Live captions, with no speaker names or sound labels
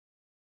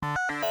Men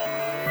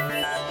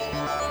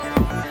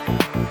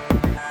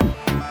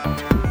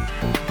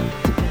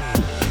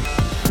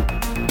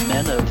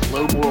of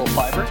low moral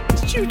fiber.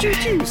 Choo choo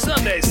choo.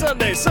 Sunday,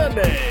 Sunday,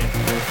 Sunday.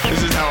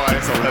 This is how I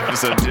saw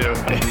episode 2.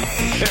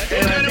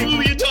 What kind of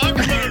movie you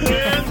talking about,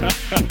 man?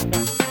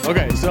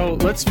 Okay, so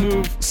let's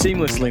move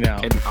seamlessly now.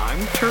 And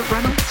I'm Kurt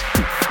Reynolds.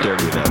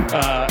 Dirty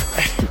enough.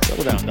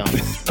 Settle down, Dom.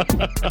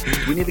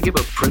 Do we need to give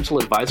a parental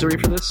advisory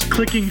for this?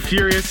 Clicking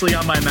furiously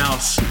on my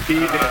mouse.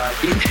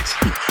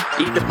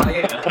 Eat the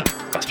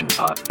paella. Question's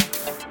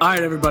hot. All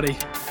right, everybody.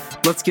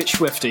 Let's get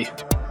swifty.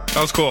 That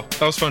was cool.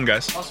 That was fun,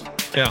 guys. Awesome.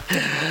 Yeah.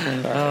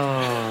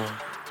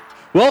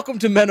 Welcome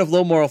to Men of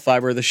Low Moral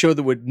Fiber, the show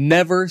that would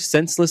never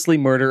senselessly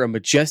murder a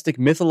majestic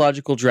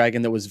mythological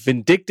dragon that was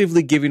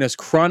vindictively giving us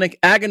chronic,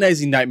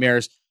 agonizing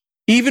nightmares,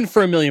 even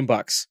for $1 million.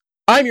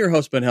 I'm your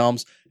host, Ben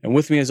Helms, and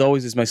with me as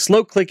always is my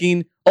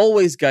slow-clicking,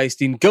 always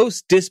geisting,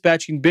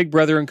 ghost-dispatching big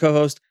brother and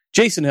co-host,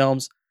 Jason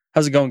Helms.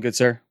 How's it going, good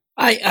sir?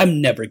 I'm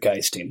never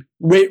geisting.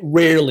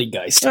 Rarely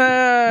geisting.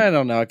 I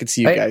don't know. I could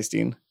see you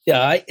geisting.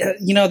 Yeah,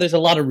 there's a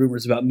lot of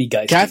rumors about me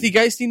geisting. Kathy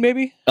geisting,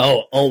 maybe?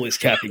 Oh, always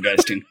Kathy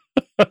geisting.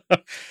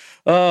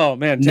 Oh,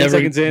 man. 10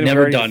 seconds in.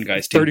 Never we're done already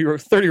geisting.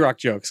 30 Rock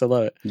jokes. I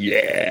love it.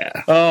 Yeah.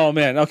 Oh,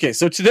 man. Okay,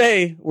 so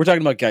today we're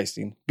talking about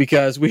geisting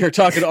because we are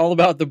talking all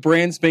about the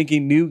brand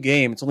spanking new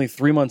game. It's only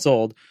 3 months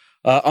old.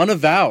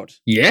 Unavowed.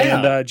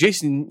 Yeah. And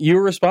Jason, you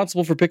were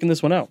responsible for picking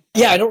this one out.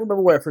 Yeah, I don't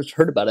remember where I first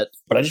heard about it,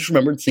 but I just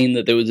remembered seeing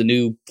that there was a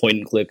new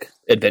point-and-click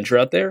adventure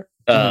out there.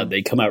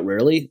 They come out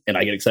rarely, and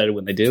I get excited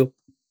when they do.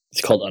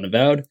 It's called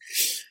Unavowed.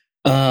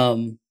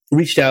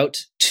 Reached out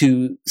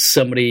to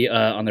somebody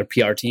on their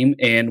PR team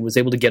and was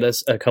able to get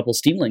us a couple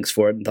Steam links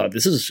for it and thought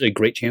this is a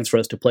great chance for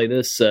us to play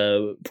this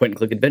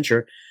point-and-click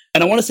adventure.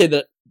 And I want to say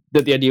that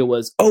the idea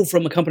was,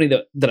 from a company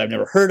that I've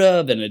never heard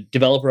of and a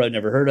developer I've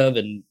never heard of,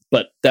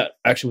 but that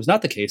actually was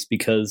not the case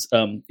because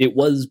it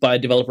was by a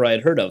developer I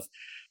had heard of.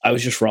 I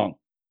was just wrong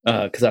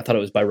because I thought it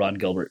was by Ron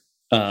Gilbert.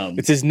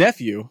 It's his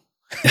nephew.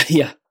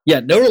 Yeah,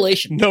 no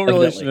relation. No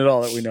relation at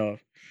all that we know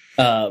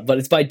of. But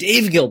it's by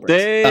Dave Gilbert.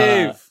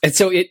 Dave! And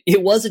so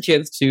it was a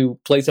chance to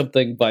play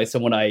something by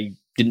someone I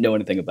didn't know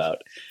anything about.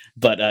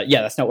 But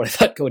that's not what I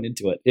thought going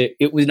into it.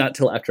 It was not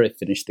till after I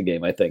finished the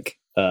game, I think,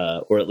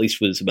 or at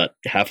least was about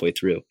halfway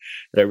through,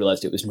 that I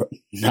realized it was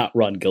not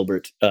Ron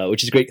Gilbert,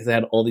 which is great because I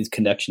had all these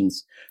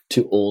connections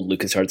to old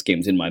LucasArts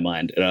games in my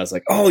mind. And I was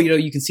like,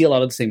 you can see a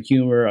lot of the same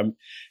humor.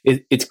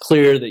 It's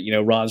clear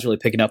that, Ron's really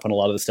picking up on a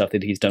lot of the stuff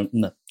that he's done.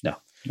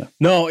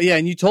 No. Yeah,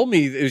 and you told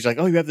me, it was like,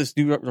 you have this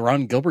new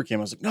Ron Gilbert game.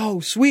 I was like,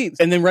 no, sweet.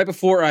 And then right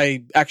before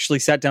I actually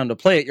sat down to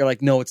play it, you're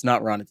like, no, it's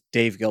not Ron, it's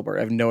Dave Gilbert.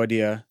 I have no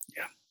idea.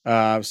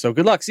 Yeah. So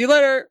good luck. See you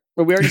later.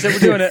 But we already said we're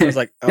doing it. I was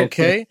like,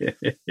 okay.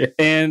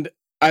 And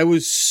I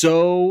was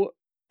so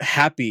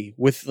happy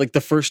with like the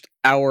first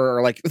hour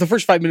or like the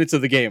first 5 minutes of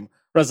the game.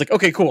 Where I was like,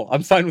 okay, cool.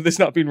 I'm fine with this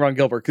not being Ron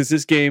Gilbert because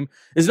this game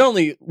is not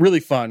only really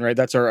fun, right?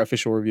 That's our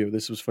official review.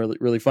 This was really,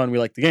 really fun. We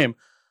liked the game.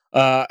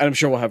 And I'm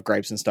sure we'll have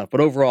gripes and stuff.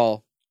 But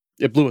overall,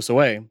 it blew us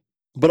away.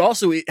 But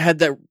also, it had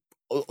that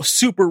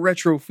super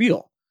retro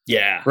feel.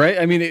 Yeah. Right?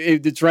 I mean,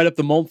 it's right up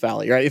the Mulp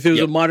Valley, right? If it was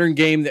a modern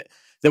game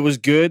that was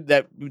good,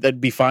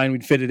 that'd be fine.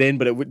 We'd fit it in,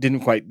 but it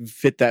didn't quite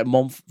fit that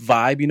Mulp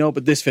vibe,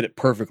 But this fit it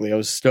perfectly. I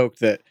was stoked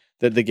that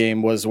the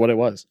game was what it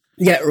was.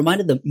 Yeah, it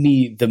reminded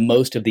me the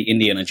most of the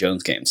Indiana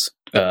Jones games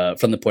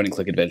from the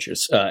point-and-click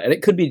adventures. And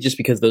it could be just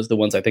because those are the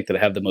ones I think that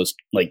have the most,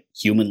 like,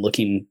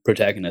 human-looking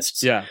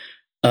protagonists. Yeah.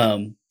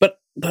 But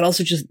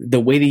also just the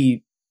way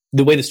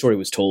the story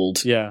was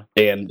told,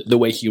 and the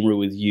way humor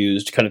was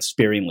used kind of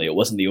sparingly. It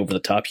wasn't the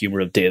over-the-top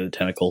humor of Day of the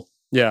Tentacle.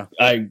 Yeah.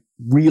 I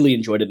really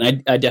enjoyed it,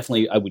 and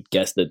I would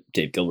guess that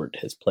Dave Gilbert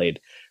has played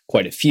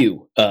quite a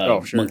few.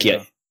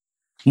 Sure,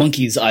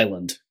 Monkey's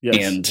Island, yes.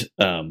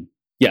 and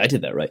I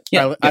did that right.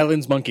 Yeah,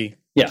 Island's Monkey.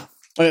 Yeah.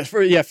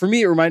 For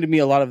me, it reminded me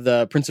a lot of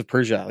the Prince of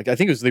Persia. Like I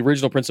think it was the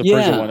original Prince of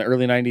Persia one,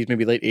 early 90s,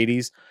 maybe late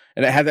 80s,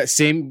 and it had that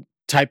same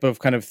type of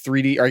kind of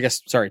 3D, or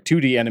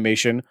 2D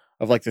animation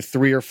of like the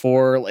 3 or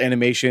 4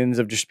 animations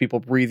of just people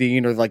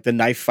breathing, or like the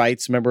knife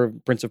fights. Remember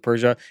Prince of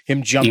Persia,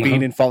 him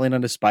jumping and falling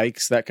onto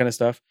spikes, that kind of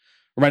stuff.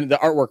 The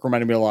artwork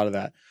reminded me a lot of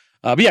that.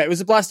 But yeah, it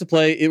was a blast to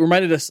play. It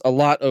reminded us a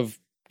lot of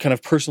kind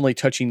of personally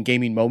touching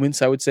gaming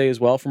moments, I would say, as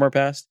well, from our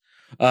past.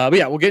 But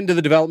yeah, we'll get into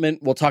the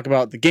development. We'll talk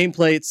about the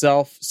gameplay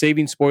itself,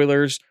 saving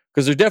spoilers,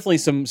 because there's definitely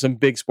some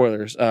big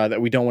spoilers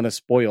that we don't want to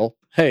spoil.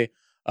 And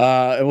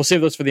we'll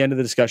save those for the end of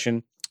the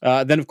discussion.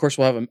 Then, of course,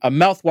 we'll have a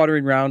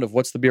mouth-watering round of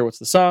what's the beer, what's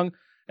the song,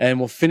 and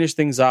we'll finish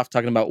things off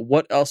talking about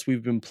what else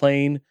we've been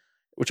playing,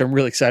 which I'm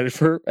really excited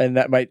for, and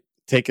that might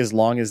take as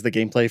long as the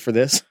gameplay for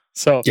this.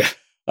 So,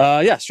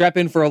 strap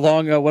in for a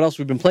long what else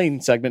we've been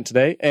playing segment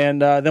today,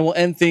 and then we'll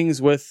end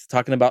things with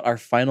talking about our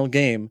final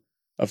game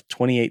of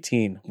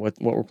 2018, what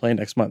we're playing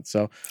next month.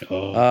 So,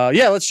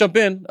 let's jump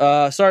in.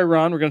 Sorry,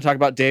 Ron, we're going to talk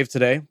about Dave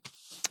today.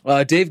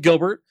 Dave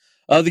Gilbert.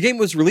 The game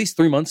was released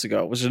 3 months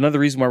ago, which is another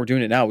reason why we're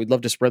doing it now. We'd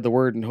love to spread the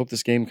word and hope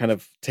this game kind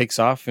of takes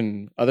off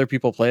and other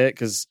people play it,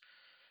 because,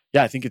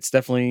 I think it's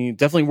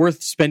definitely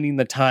worth spending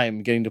the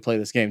time getting to play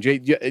this game. Jay,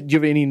 do you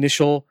have any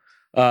initial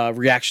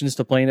reactions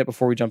to playing it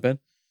before we jump in?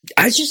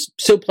 I was just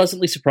so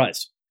pleasantly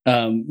surprised,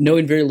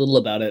 knowing very little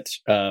about it.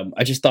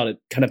 I just thought it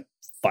kind of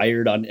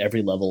fired on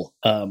every level.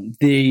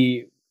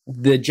 The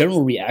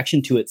general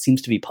reaction to it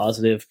seems to be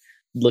positive.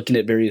 Looking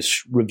at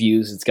various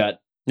reviews, it's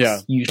got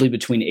usually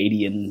between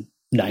 80 and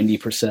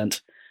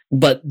 90%.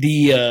 But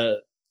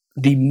the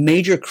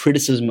major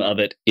criticism of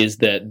it is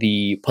that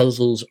the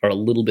puzzles are a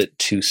little bit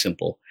too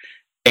simple,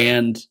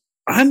 and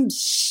I'm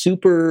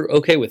super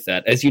okay with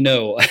that. As you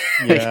know,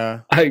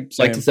 I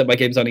like to set my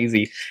games on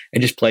easy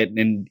and just play it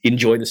and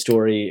enjoy the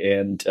story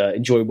and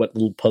enjoy what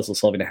little puzzle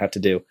solving I have to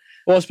do.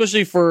 Well,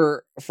 especially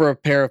for a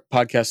pair of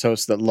podcast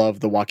hosts that love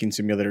the walking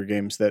simulator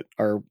games that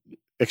are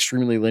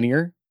extremely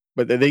linear,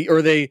 but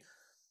they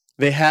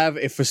have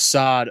a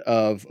facade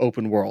of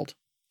open world,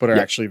 but are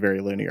actually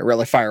very linear. Right?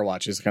 Like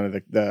Firewatch is kind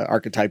of the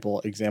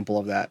archetypal example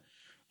of that.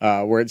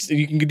 Where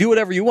you can do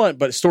whatever you want,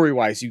 but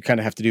story-wise, you kind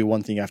of have to do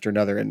one thing after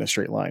another in a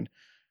straight line.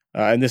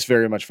 And this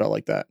very much felt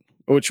like that.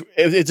 Which,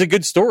 if it's a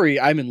good story,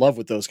 I'm in love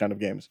with those kind of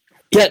games.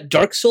 Yeah,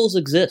 Dark Souls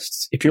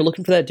exists. If you're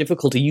looking for that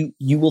difficulty,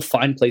 you will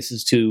find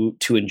places to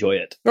enjoy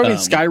it. I mean,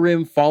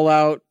 Skyrim,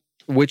 Fallout,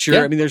 Witcher.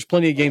 Yeah. I mean, there's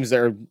plenty of games that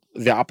are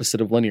the opposite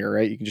of linear,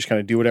 right? You can just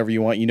kind of do whatever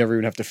you want. You never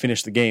even have to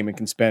finish the game and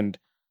can spend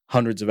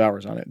hundreds of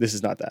hours on it. This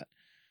is not that.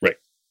 Right.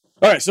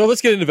 All right, so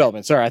let's get into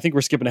development. Sorry, I think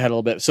we're skipping ahead a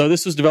little bit. So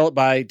this was developed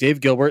by Dave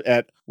Gilbert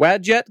at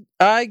Wadjet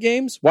Eye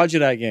Games, which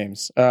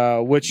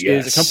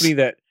is a company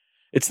that,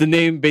 it's the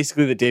name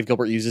basically that Dave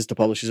Gilbert uses to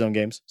publish his own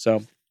games.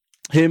 So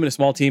him and a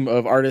small team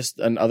of artists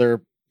and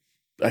other,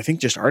 I think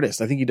just artists.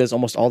 I think he does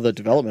almost all the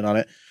development on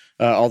it,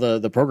 all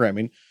the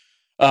programming.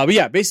 But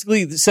yeah,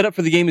 basically the setup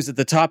for the game is at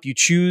the top. You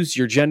choose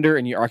your gender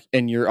and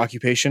your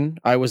occupation.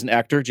 I was an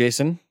actor,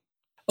 Jason.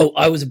 Oh,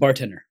 I was a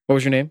bartender. What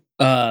was your name?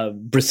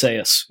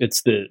 Briseus.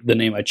 It's the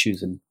name I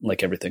choose in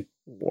like everything.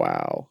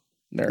 Wow.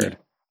 Nerd.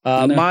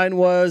 Yeah. Mine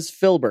was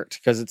Filbert,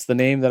 because it's the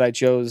name that I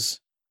chose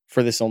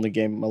for this only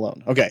game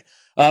alone. Okay.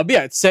 But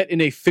yeah, it's set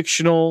in a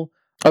fictional,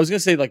 I was going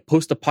to say like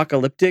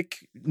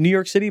post-apocalyptic New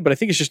York City, but I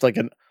think it's just like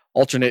an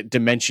alternate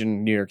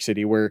dimension New York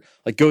City where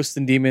like ghosts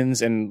and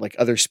demons and like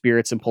other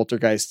spirits and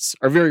poltergeists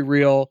are very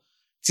real.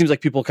 It seems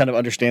like people kind of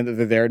understand that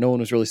they're there. No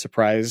one was really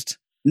surprised.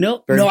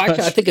 No,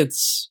 actually, I think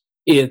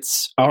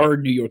it's our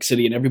New York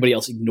City and everybody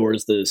else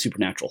ignores the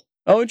supernatural.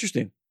 Oh,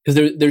 interesting.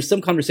 Because there's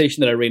some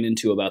conversation that I ran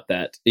into about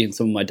that in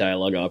some of my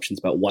dialogue options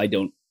about why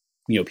don't,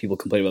 people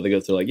complain about the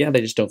ghosts. They're like, yeah,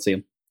 they just don't see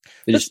them.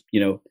 They just,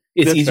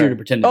 it's easier to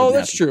pretend. Oh,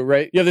 that's true,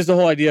 right? Yeah, there's the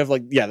whole idea of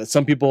like, that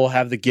some people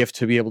have the gift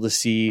to be able to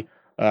see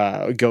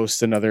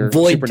ghosts and other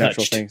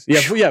supernatural things.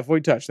 Yeah,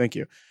 void touch. Thank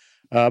you.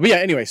 But yeah,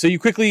 anyway, so you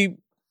quickly,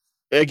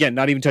 again,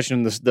 not even touching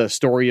on the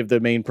story of the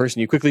main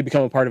person, you quickly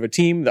become a part of a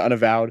team, the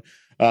Unavowed,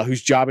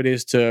 whose job it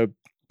is to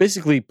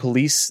basically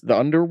police the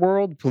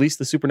underworld, police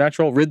the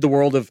supernatural, rid the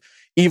world of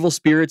evil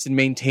spirits, and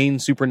maintain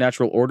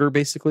supernatural order.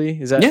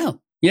 Basically, is that?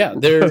 Yeah.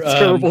 They're a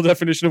terrible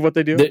definition of what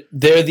they do.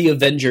 They're the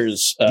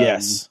Avengers.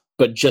 Yes,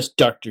 but just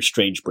Doctor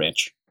Strange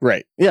branch.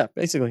 Right. Yeah.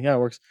 Basically, yeah, it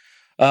works.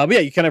 But yeah,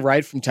 you kind of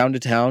ride from town to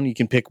town. You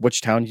can pick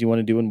which towns you want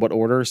to do in what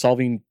order,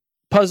 solving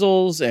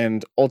puzzles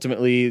and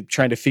ultimately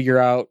trying to figure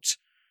out,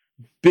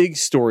 big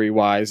story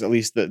wise, at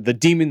least the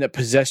demon that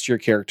possessed your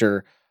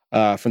character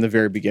from the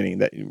very beginning,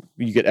 that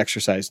you get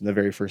exercised in the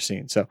very first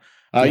scene. So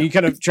you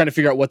kind of trying to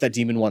figure out what that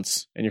demon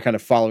wants, and you're kind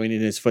of following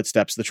in his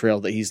footsteps, the trail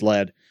that he's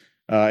led.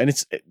 And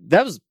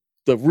that was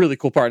the really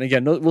cool part. And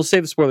again, we'll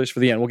save the spoilers for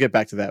the end. We'll get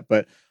back to that.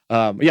 But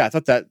yeah, I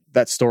thought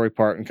that story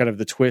part and kind of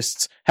the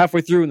twists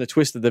halfway through and the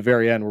twist at the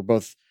very end were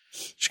both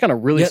just kind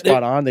of really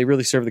spot on. They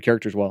really serve the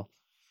characters well.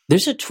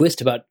 There's a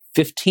twist about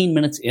 15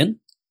 minutes in.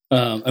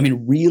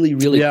 Really,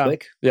 really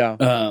quick.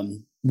 Yeah.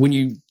 When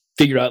you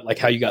figure out like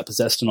how you got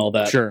possessed and all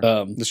that. Sure.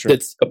 That's true.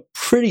 It's a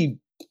pretty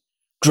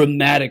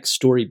dramatic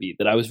story beat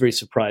that I was very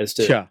surprised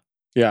at.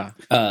 Yeah.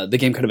 The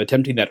game kind of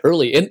attempting that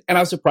early. And I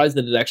was surprised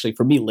that it actually,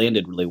 for me,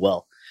 landed really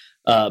well.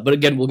 But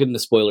again, we'll get into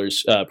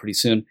spoilers pretty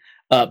soon.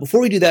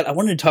 Before we do that, I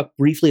wanted to talk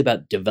briefly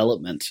about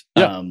development.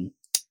 Yeah.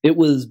 It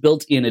was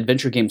built in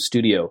Adventure Game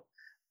Studio,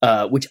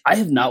 which I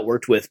have not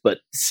worked with, but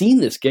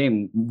seeing this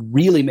game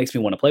really makes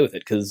me want to play with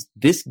it, because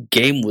this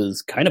game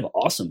was kind of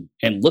awesome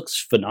and looks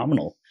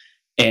phenomenal.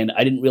 And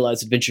I didn't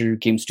realize Adventure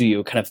Game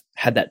Studio kind of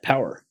had that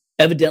power.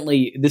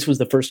 Evidently, this was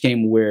the first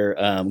game where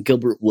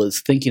Gilbert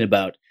was thinking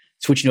about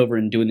switching over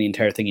and doing the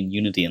entire thing in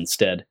Unity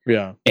instead.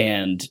 Yeah.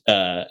 And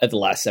at the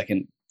last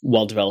second,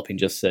 while developing,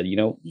 just said,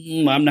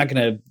 I'm not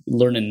going to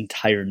learn an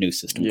entire new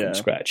system from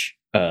scratch.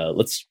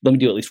 Let me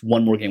do at least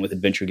one more game with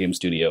Adventure Game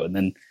Studio and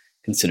then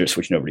consider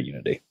switching over to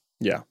Unity.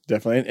 Yeah,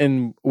 definitely.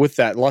 And with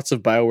that, lots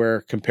of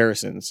BioWare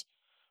comparisons,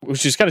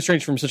 which is kind of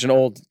strange from such an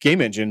old game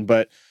engine,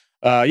 but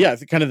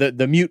kind of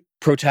the mute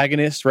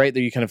protagonist, right?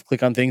 That you kind of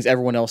click on things.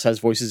 Everyone else has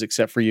voices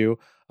except for you.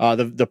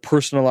 The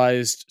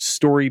personalized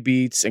story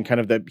beats and kind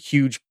of the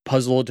huge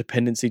puzzle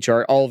dependency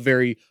chart, all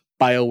very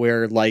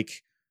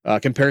BioWare-like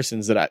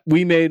comparisons that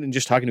we made in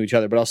just talking to each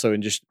other, but also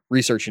in just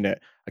researching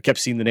it. I kept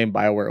seeing the name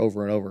BioWare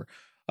over and over,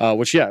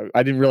 which,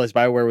 I didn't realize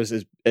BioWare was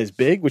as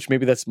big, which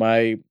maybe that's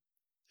my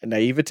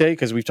naivete,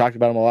 because we've talked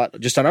about them a lot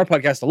just on our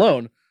podcast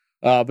alone.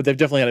 but they've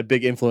definitely had a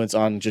big influence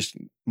on just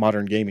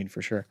modern gaming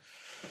for sure.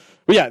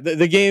 But yeah,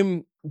 the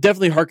game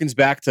definitely harkens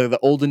back to the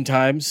olden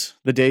times,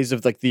 the days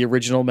of like the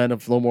original Men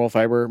of Low Moral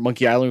Fiber.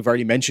 Monkey Island, we've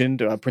already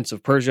mentioned, Prince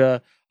of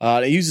Persia.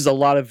 It uses a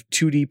lot of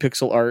 2D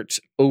pixel art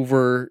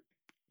over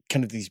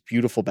kind of these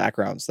beautiful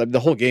backgrounds. The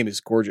whole game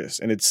is gorgeous,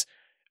 and it's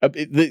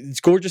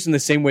gorgeous in the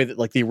same way that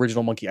like the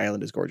original Monkey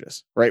Island is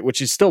gorgeous, right?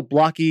 Which is still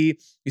blocky.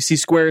 You see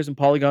squares and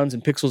polygons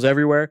and pixels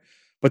everywhere,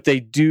 but they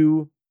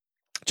do,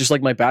 just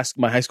like my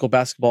high school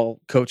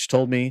basketball coach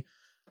told me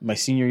my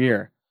senior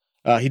year,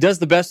 he does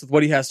the best with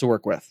what he has to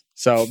work with.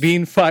 So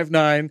being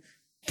 5'9",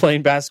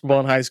 playing basketball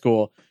in high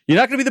school, you're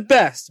not going to be the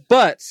best,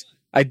 but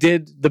I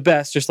did the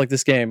best, just like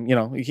this game. You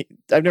know,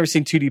 I've never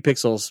seen 2D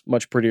pixels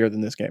much prettier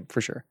than this game,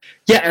 for sure.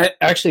 Yeah,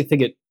 I actually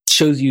think it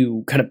shows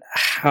you kind of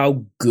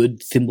how good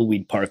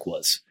Thimbleweed Park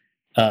was,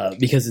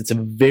 because it's a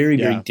very,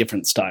 very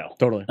different style.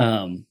 Totally.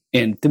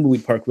 And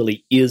Thimbleweed Park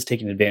really is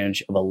taking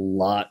advantage of a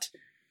lot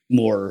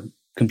more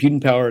computing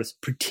powers,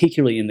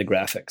 particularly in the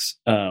graphics.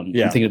 I'm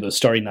thinking of those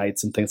Starry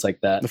Nights and things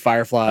like that. The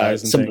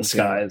fireflies and some things, of the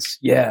skies.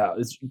 Yeah,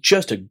 it's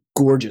just a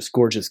gorgeous,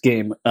 gorgeous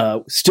game,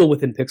 still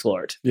within pixel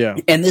art. Yeah.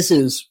 And this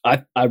is,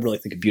 I really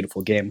think, a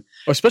beautiful game.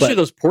 Especially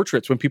those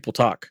portraits when people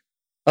talk.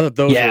 I thought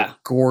those were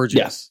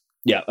gorgeous.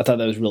 Yeah, I thought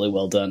that was really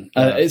well done.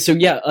 So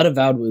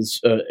Unavowed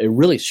was a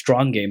really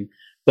strong game,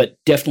 but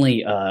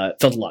definitely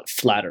felt a lot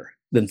flatter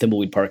than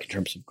Thimbleweed Park in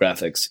terms of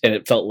graphics. And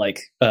it felt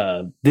like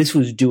this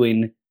was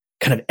doing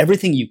kind of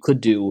everything you could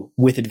do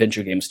with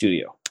Adventure Game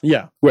Studio.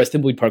 Yeah. Whereas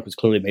Thimbleweed Park was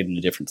clearly made in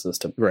a different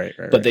system. Right.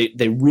 But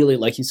they really,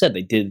 like you said,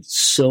 they did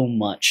so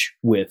much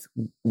with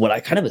what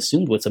I kind of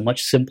assumed was a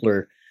much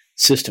simpler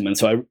system. And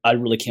so I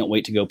really can't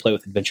wait to go play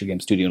with Adventure Game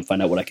Studio and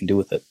find out what I can do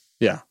with it.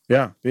 Yeah.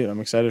 I'm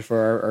excited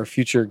for our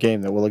future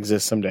game that will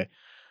exist someday.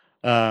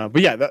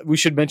 But yeah, we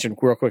should mention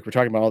real quick, we're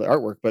talking about all the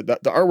artwork, but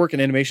the artwork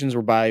and animations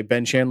were by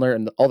Ben Chandler,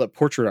 and all the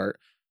portrait art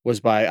was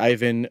by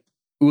Ivan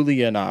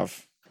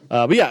Ulyanov.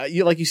 But yeah,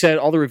 like you said,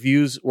 all the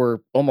reviews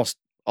were almost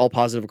all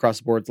positive across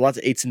the board. Lots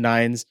of 8s and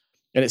 9s.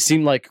 And it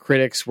seemed like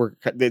critics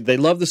they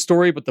loved the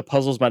story, but the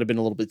puzzles might have been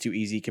a little bit too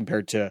easy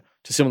compared to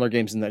similar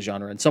games in that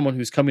genre. And someone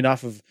who's coming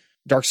off of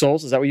Dark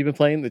Souls, is that what you've been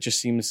playing? That just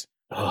seems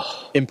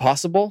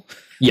impossible?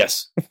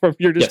 Yes. From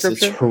your description?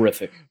 Yes, it's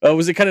horrific.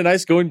 Was it kind of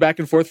nice going back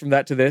and forth from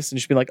that to this and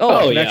just being like,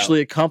 I can actually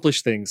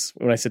accomplish things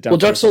when I sit down? Well,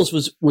 Dark Souls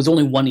was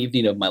only one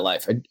evening of my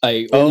life.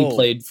 I only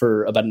played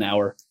for about an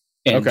hour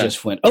and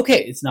just went,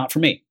 okay, it's not for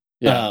me.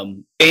 Yeah.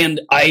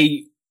 And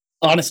I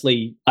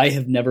honestly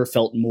have never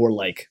felt more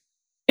like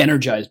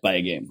energized by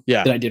a game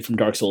than I did from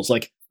Dark Souls.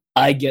 Like,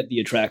 I get the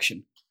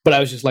attraction, but I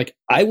was just like,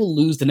 I will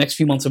lose the next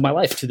few months of my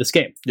life to this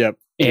game. Yep.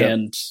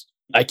 And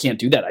I can't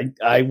do that.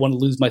 I want to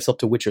lose myself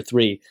to Witcher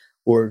 3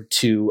 or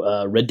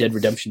to Red Dead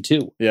Redemption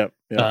 2.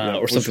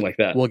 Or something like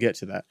that. We'll get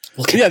to that.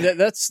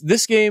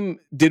 This game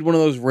did one of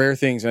those rare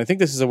things, and I think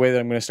this is a way that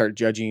I'm going to start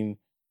judging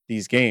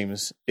these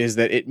games, is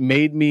that it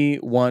made me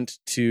want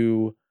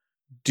to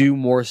do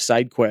more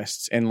side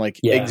quests and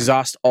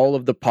exhaust all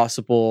of the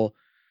possible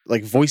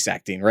voice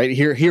acting, right?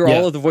 Hear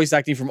all of the voice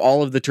acting from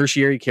all of the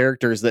tertiary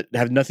characters that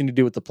have nothing to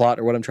do with the plot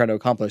or what I'm trying to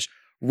accomplish,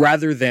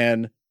 rather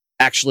than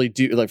actually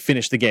do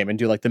finish the game and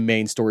do the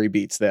main story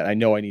beats that I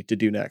know I need to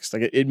do next.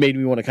 It made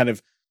me want to kind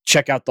of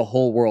check out the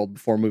whole world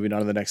before moving on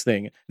to the next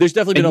thing. There's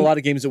definitely been a lot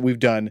of games that we've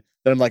done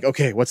that I'm like,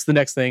 okay, what's the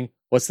next thing?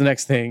 What's the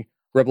next thing?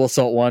 Rebel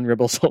Assault 1,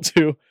 Rebel Assault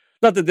 2.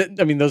 Not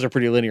that, those are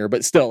pretty linear,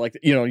 but still,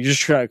 you're just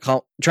trying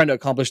to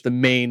accomplish the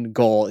main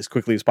goal as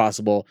quickly as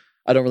possible.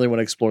 I don't really want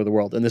to explore the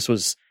world. And this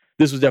was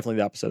definitely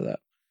the opposite of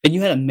that. And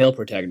you had a male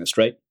protagonist,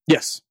 right?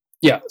 Yes.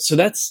 Yeah. So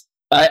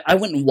I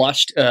went and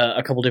watched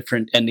a couple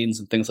different endings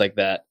and things like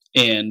that,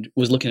 and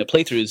was looking at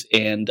playthroughs,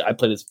 and I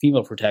played as a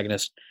female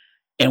protagonist.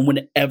 And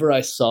whenever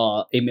I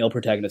saw a male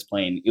protagonist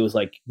playing, it was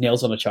like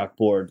nails on a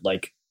chalkboard.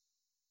 Like,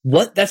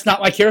 what? That's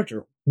not my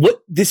character.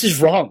 What? This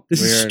is wrong.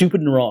 This is stupid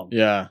and wrong.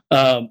 Yeah.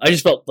 I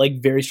just felt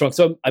very strong.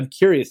 So I'm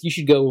curious. You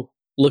should go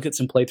look at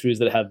some playthroughs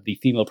that have the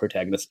female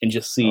protagonist and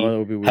just see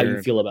how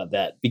you feel about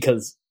that,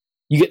 because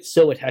you get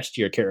so attached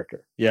to your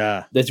character.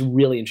 Yeah. That's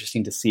really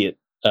interesting to see it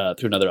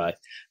through another eye.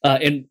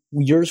 And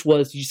yours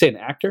was, did you say an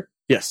actor?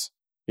 Yes.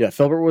 Yeah.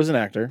 Filbert was an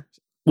actor.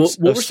 What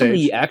were some of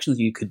the actions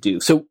you could do?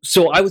 So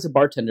I was a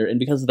bartender, and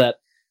because of that,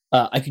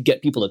 I could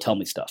get people to tell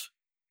me stuff.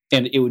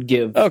 And it would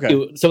give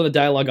some of the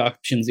dialogue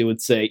options, it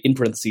would say, in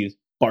parentheses,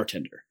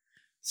 bartender.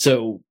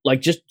 So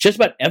just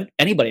about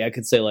anybody, I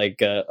could say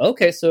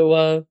okay,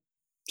 so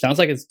sounds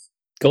like it's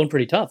going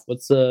pretty tough.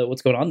 What's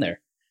going on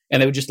there?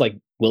 And they would just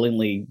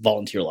willingly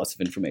volunteer lots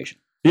of information.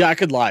 Yeah, I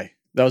could lie.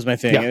 That was my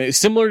thing. Yeah. And it's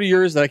similar to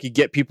yours, that I could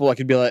get people, I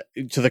could be like,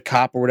 to the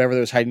cop or whatever that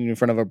was hiding in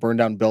front of a burned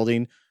down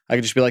building. I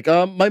could just be like,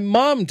 my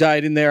mom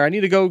died in there. I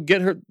need to go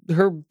get her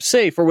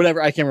safe or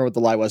whatever. I can't remember what the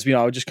lie was.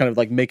 I would just kind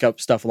of make up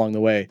stuff along the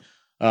way.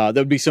 That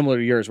would be similar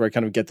to yours, where I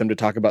kind of get them to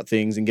talk about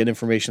things and get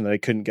information that I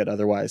couldn't get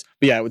otherwise.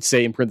 But yeah, I would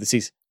say in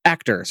parentheses,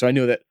 actor. So I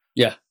knew that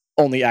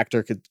only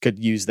actor could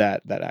use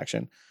that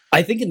action.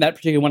 I think in that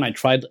particular one, I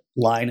tried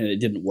line and it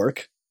didn't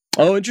work.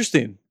 Oh,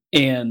 interesting.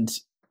 And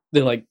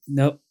they're like,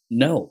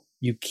 no,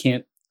 you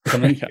can't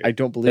come in here. I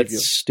don't believe That's you.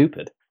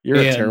 stupid. You're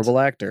a and- terrible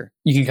actor.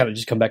 You can kind of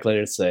just come back later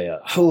and say,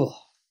 "Oh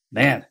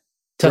man,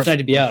 tough night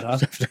to be out, huh?"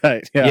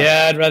 Right.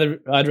 Yeah.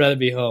 I'd rather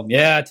be home.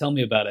 Yeah, tell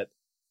me about it.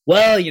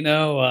 Well,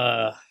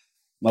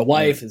 my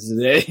wife is,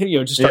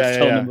 just starts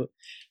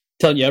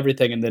telling you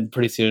everything, and then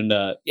pretty soon,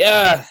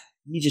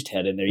 you just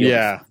head in there. You'll be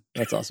Yeah. fine.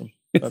 That's awesome.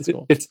 That's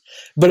cool.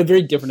 But a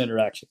very different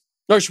interaction.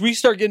 No, should we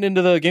start getting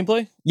into the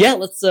gameplay? Yeah,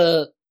 let's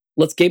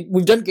game.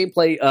 We've done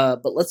gameplay,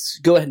 but let's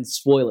go ahead and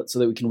spoil it so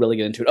that we can really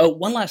get into it. Oh,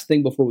 one last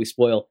thing before we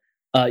spoil.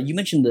 You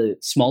mentioned the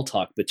small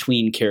talk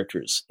between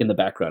characters in the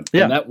background.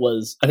 Yeah. And that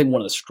was, I think,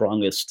 one of the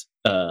strongest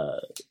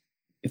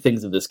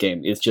things of this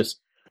game. Is just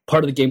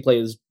part of the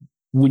gameplay is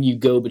when you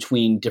go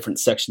between different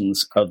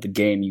sections of the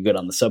game, you get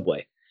on the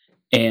subway.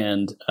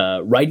 And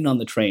riding on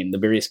the train, the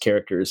various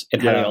characters,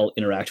 and how they all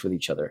interact with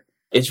each other.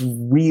 It's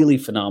really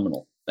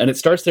phenomenal. And it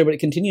starts there, but it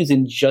continues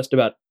in just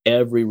about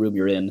every room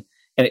you're in.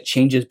 And it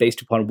changes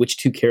based upon which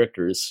two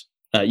characters.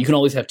 You can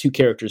always have two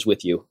characters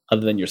with you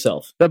other than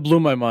yourself. That blew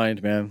my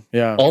mind, man.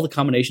 Yeah. All the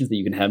combinations that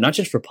you can have, not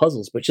just for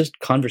puzzles, but just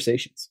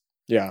conversations.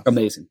 Yeah.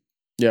 Amazing.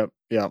 Yep.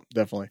 Yeah,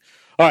 definitely.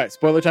 All right,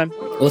 spoiler time.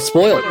 Let's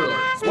spoil it.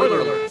 Spoiler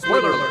alert!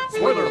 Spoiler alert!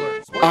 Spoiler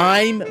alert!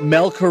 I'm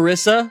Mel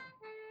Carissa.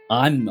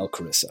 I'm Mel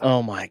Carissa.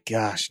 Oh my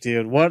gosh,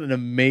 dude. What an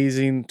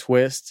amazing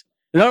twist.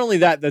 Not only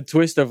that, the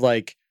twist of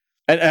and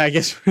I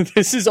guess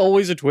this is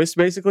always a twist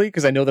basically,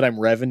 because I know that I'm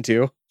Revan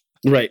too.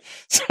 Right.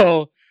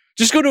 So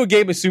just go to a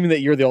game assuming that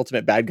you're the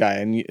ultimate bad guy,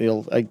 and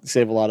you'll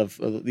save a lot of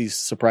these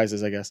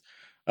surprises, I guess,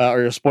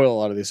 or you'll spoil a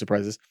lot of these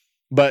surprises.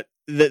 But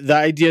the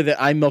idea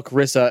that I'm Mel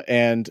Carissa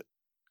and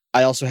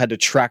I also had to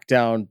track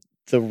down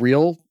the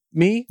real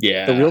me,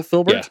 Yeah. the real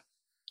Filbert. Yeah.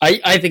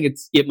 I think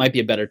it might be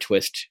a better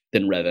twist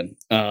than Revan.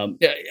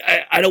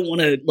 I don't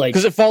want to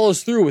Because it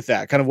follows through with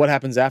that, kind of what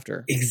happens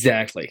after.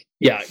 Exactly.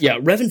 Yeah.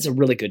 Revan's a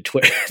really good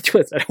twist.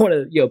 I don't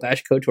want to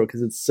bash KOTOR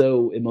because it's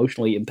so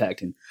emotionally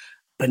impacting.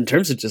 But in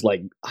terms of just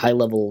high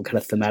level kind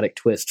of thematic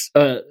twists,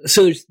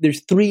 so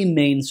there's three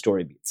main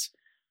story beats,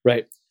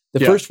 right? The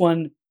first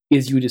one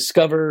is you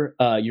discover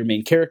your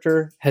main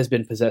character has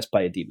been possessed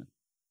by a demon,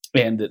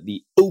 and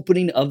the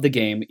opening of the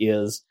game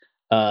is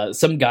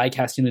some guy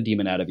casting a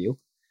demon out of you.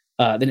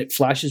 Then it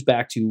flashes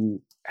back to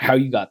how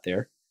you got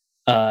there,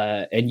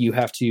 and you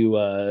have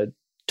to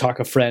talk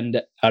a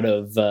friend out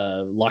of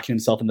locking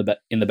himself in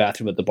the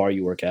bathroom at the bar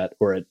you work at,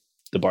 or at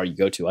the bar you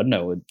go to. I don't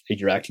know, at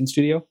your acting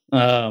studio.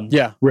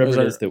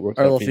 Wherever it is that works.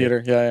 Our little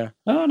theater. Yeah.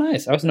 Oh,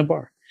 nice. I was in a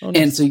bar, Oh,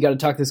 nice. and so you got to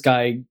talk this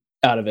guy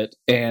out of it,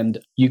 and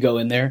you go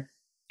in there,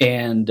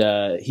 and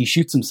he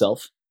shoots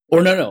himself.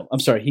 Or no, I'm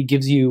sorry. He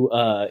gives you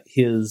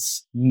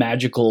his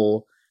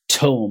magical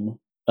tome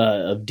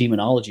of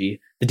demonology.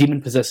 The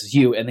demon possesses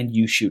you, and then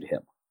you shoot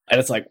him. And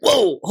it's like,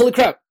 whoa, holy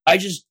crap, I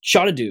just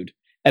shot a dude.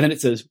 And then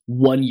it says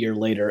 1 year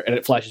later, and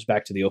it flashes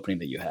back to the opening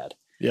that you had.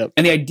 Yep.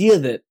 And the idea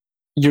that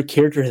your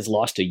character has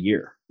lost a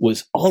year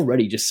was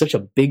already just such a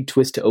big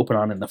twist to open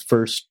on in the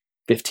first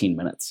 15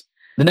 minutes.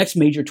 The next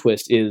major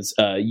twist is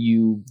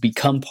you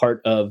become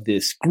part of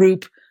this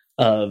group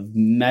of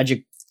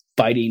magic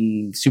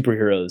fighting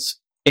superheroes.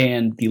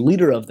 And the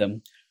leader of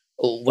them,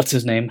 what's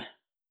his name?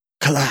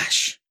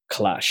 Kalash.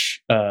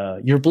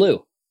 You're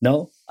blue.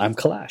 No, I'm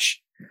Kalash.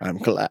 I'm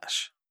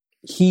Kalash.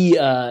 He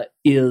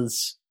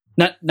is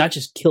not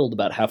just killed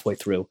about halfway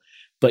through,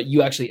 but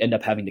you actually end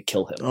up having to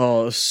kill him.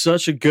 Oh,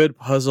 such a good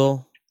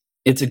puzzle.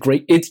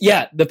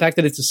 The fact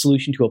that it's a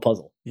solution to a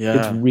puzzle. Yeah.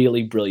 It's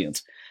really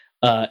brilliant.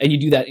 And you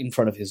do that in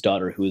front of his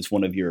daughter, who is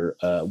one of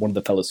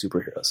the fellow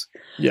superheroes.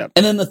 Yeah.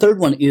 And then the third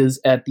one is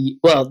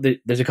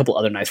there's a couple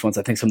other nice ones.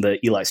 I think some of the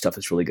Eli stuff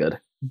is really good.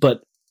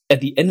 But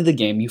at the end of the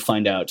game, you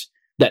find out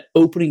that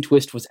opening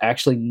twist was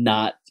actually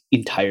not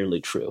entirely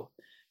true.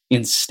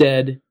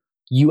 Instead,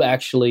 you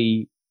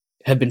actually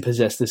have been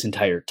possessed this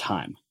entire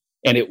time.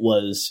 And it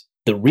was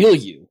the real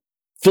you,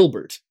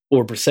 Filbert,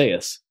 or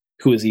Briseis,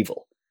 who is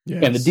evil.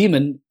 Yes. And the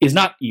demon is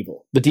not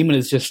evil. The demon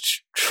is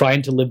just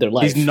trying to live their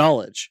life. He's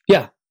knowledge.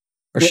 Yeah.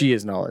 Or Yeah. she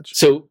is knowledge.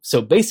 So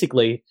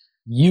basically,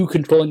 you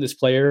controlling this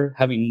player,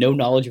 having no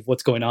knowledge of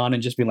what's going on,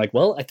 and just being like,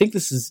 well, I think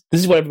this is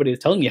what everybody is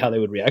telling me how they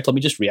would react. Let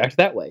me just react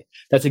that way.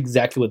 That's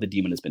exactly what the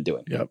demon has been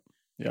doing. Yep.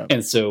 Yeah.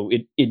 And so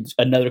it's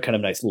another kind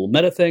of nice little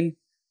meta thing.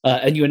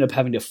 And you end up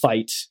having to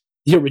fight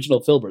the original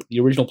Filbert, the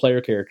original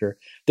player character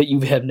that you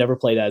have never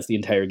played as the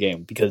entire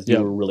game because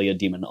you were really a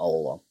demon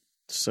all along.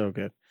 So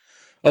good.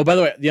 Oh, by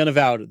the way, the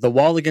Unavowed, the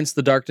wall against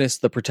the darkness,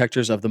 the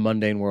protectors of the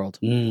mundane world.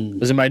 It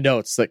was in my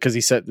notes because he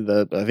said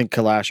I think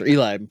Kalash or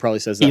Eli probably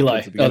says that.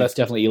 Eli. Oh, that's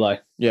definitely Eli.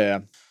 Yeah.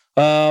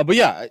 But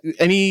yeah, you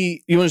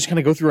want to just kind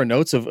of go through our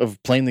notes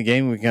of playing the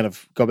game? We can kind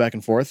of go back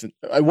and forth.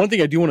 One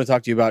thing I do want to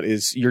talk to you about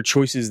is your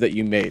choices that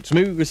you made. So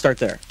maybe we could start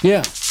there.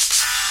 Yeah.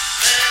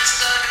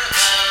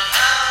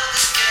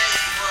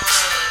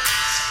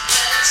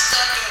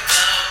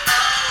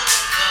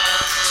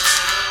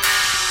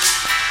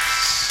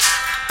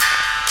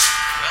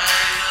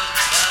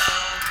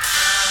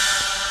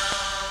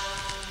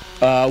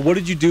 What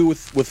did you do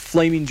with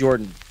Flaming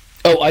Jordan?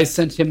 Oh, I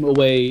sent him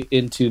away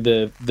into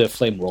the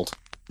flame world.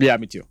 Yeah,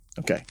 me too.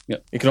 Okay.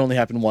 Yep. It can only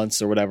happen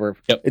once or whatever.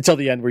 Yep. Until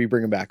the end where you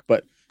bring them back.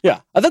 But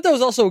yeah, I thought that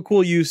was also a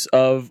cool use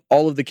of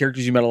all of the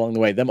characters you met along the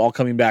way. Them all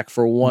coming back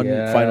for one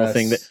final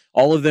thing that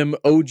all of them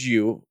owed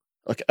you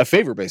like a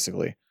favor,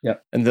 basically. Yeah.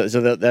 And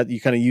so that you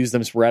kind of use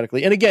them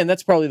sporadically. And again,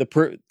 that's probably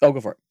go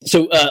for it.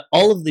 So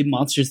all of the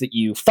monsters that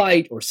you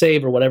fight or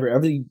save or whatever,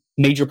 every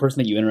major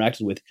person that you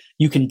interacted with,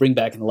 you can bring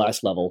back in the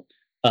last level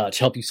to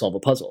help you solve a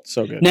puzzle.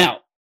 So good. Now,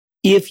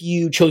 if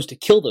you chose to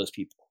kill those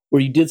people, or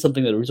you did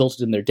something that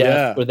resulted in their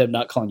death or them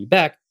not calling you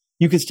back,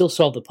 you can still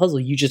solve the puzzle.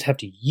 You just have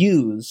to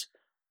use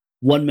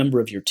one member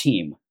of your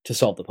team to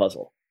solve the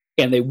puzzle,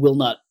 and they will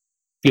not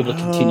be able to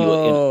continue it.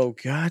 Oh,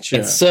 gotcha.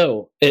 And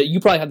so you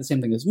probably have the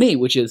same thing as me,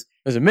 which is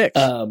there's a mix.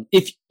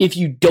 If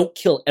you don't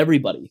kill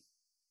everybody,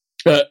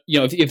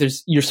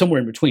 if you're somewhere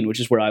in between, which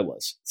is where I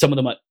was. Some of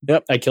them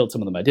I killed,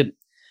 some of them I didn't,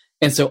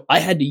 and so I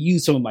had to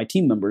use some of my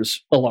team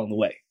members along the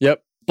way.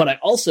 Yep. But I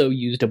also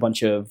used a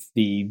bunch of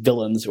the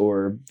villains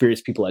or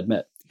various people I'd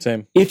met.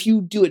 Same. If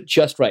you do it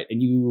just right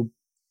and you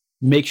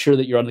make sure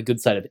that you're on the good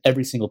side of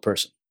every single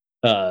person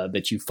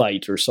that you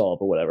fight or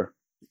solve or whatever,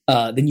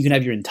 then you can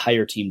have your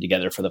entire team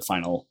together for the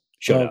final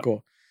showdown.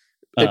 Oh,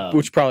 cool.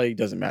 Which probably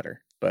doesn't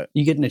matter, but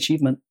you get an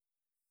achievement.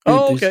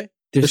 Oh, okay.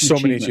 There's so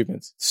an many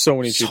achievements. So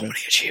many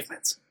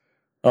achievements.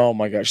 Oh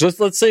my gosh.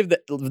 Let's save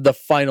the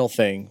final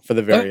thing for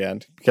the very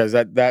end, because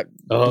that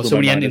blew so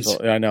my many mind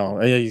endings. I know.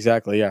 Yeah,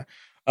 exactly. Yeah.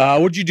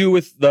 What'd you do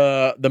with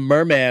the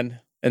merman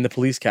and the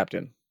police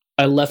captain?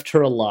 I left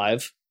her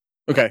alive.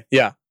 Okay.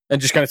 Yeah. And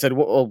just kind of said,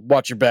 well,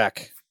 watch your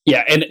back.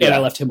 Yeah, and I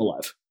left him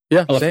alive.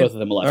 Yeah. I left both of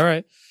them alive. All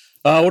right.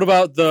 What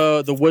about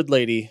the wood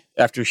lady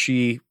after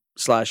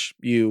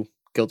you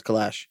killed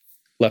Kalash?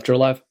 Left her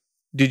alive.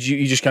 Did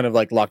you just kind of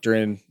like locked her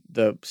in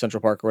the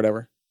Central Park or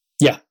whatever?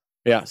 Yeah.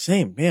 Yeah.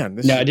 Same, man.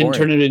 No, I didn't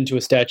turn it into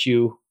a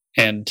statue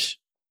and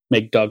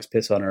make dogs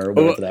piss on her or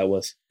whatever that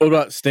was. What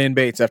about Stan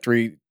Bates after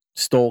he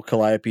stole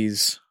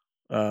Calliope's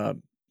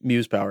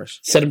muse powers?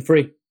 Set him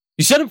free.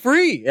 You set him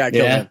free? Yeah, I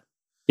killed him.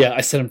 Yeah,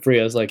 I set him free.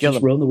 I was like,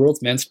 just roam the world,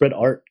 man. Spread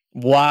art.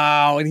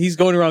 Wow. And he's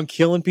going around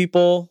killing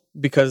people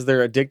because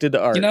they're addicted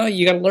to art. You know,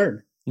 you got to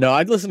learn. No,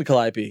 I'd listen to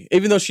Calliope,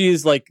 even though she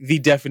is like the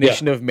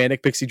definition of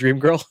manic pixie dream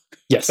girl.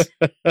 Yes.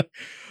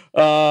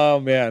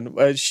 Oh, man.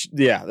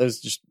 That was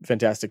just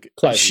fantastic.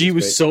 Calliope she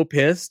was great. so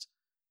pissed.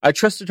 I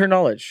trusted her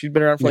knowledge. She'd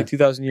been around for like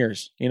 2,000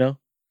 years, you know?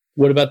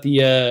 What about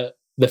the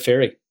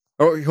fairy?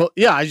 Oh,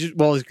 yeah.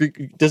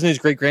 Doesn't his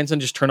great grandson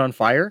just turn on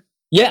fire?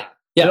 Yeah.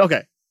 Yeah.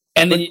 Okay.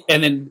 And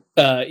then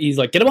he's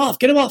like, get him off.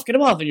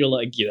 And you're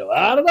like,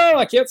 I don't know.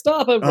 I can't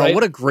stop him. Right?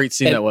 What a great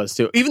scene that was,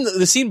 too. Even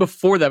the scene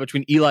before that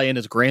between Eli and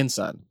his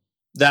grandson.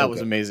 That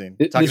was amazing.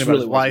 Talking about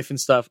his wife and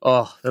stuff.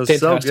 Oh, that was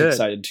fantastic, so good.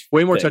 Excited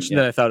Way more touching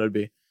than I thought it would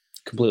be.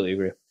 Completely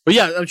agree. But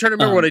yeah, I'm trying to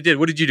remember what I did.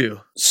 What did you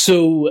do?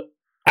 So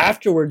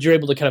afterwards, you're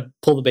able to kind of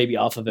pull the baby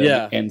off of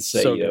him and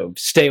say,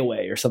 stay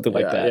away or something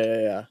like that.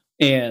 Yeah.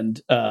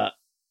 And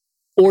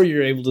or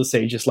you're able to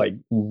say, just like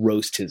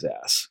roast his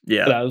ass.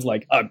 Yeah. And I was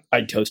like,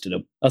 I toasted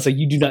him. I was like,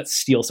 you do not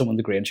steal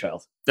someone's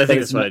grandchild. I think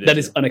that's what I did. That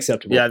is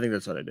unacceptable. Yeah, I think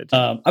that's what I did.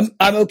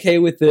 I'm okay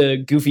with the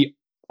goofy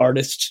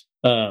artist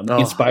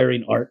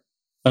inspiring art.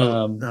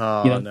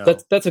 No.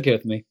 That's okay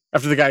with me.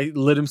 After the guy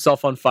lit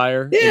himself on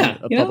fire in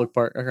a public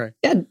park. Okay.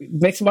 Yeah,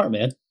 make some art,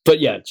 man. But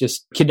yeah,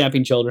 just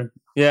kidnapping children.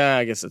 Yeah,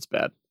 I guess that's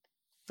bad.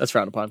 That's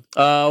frowned upon.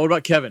 What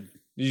about Kevin?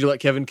 Did you let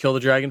Kevin kill the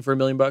dragon for $1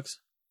 million?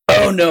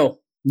 Oh,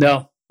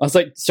 no. I was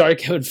like, sorry,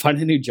 Kevin, find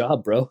a new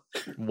job, bro.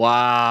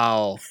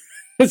 Wow.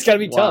 It's got to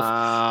be tough.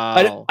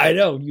 Wow. I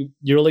know.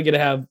 You're only going to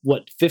have,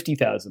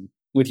 50,000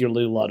 with your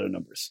little lotto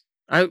numbers.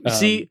 I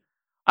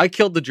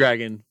killed the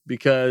dragon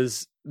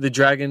because the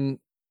dragon...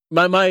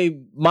 My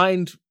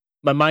mind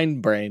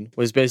brain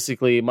was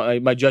basically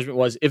my judgment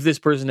was if this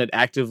person had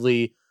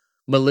actively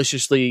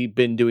maliciously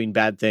been doing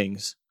bad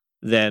things,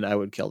 then I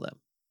would kill them.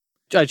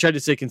 I tried to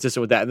stay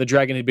consistent with that, and the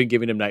dragon had been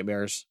giving him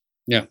nightmares.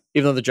 Yeah,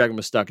 even though the dragon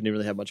was stuck and didn't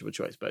really have much of a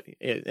choice, but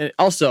and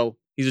also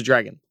he's a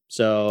dragon,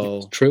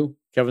 so true.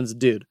 Kevin's a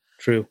dude.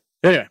 True.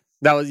 Anyway,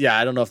 that was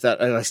I don't know if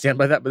I stand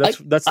by that, but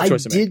that's the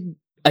choice I made.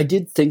 I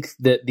did think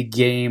that the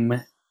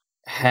game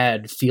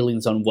had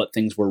feelings on what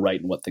things were right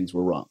and what things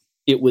were wrong.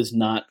 It was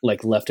not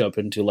like left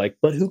open to like,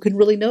 but who can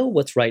really know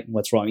what's right and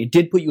what's wrong? It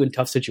did put you in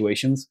tough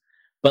situations,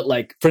 but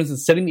like, for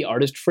instance, setting the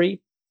artist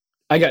free,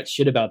 I got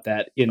shit about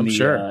that in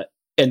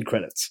end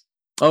credits.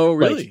 Oh,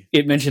 really? Like,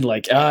 it mentioned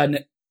like,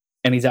 and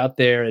he's out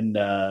there and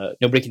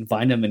nobody can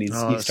find him, and he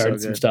started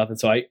some stuff, and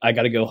so I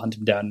got to go hunt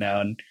him down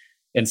now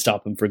and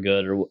stop him for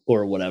good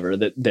or whatever.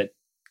 That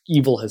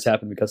evil has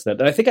happened because of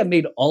that. And I think I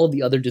made all of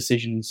the other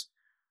decisions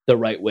the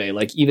right way.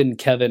 Like even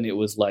Kevin, it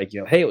was like,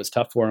 hey, it was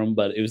tough for him,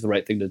 but it was the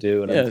right thing to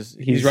do. And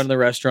he's running the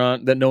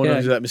restaurant that no one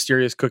knows who that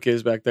mysterious cook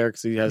is back there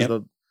because he has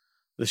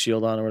the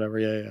shield on or whatever.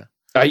 Yeah.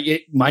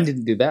 Mine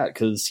didn't do that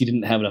because he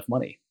didn't have enough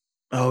money.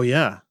 Oh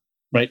yeah.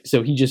 Right.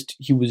 So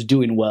he was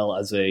doing well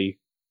as a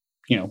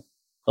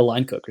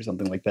line cook or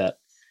something like that.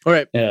 All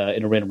right.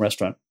 In a random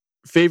restaurant.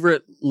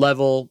 Favorite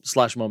level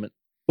 / moment.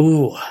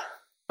 Ooh.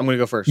 I'm going to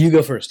go first. You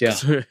go first. Yeah.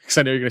 Because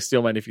I know you're going to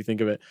steal mine if you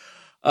think of it.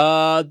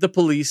 The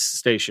police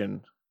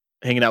station.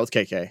 Hanging out with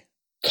KK.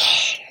 God,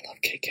 I love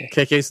KK.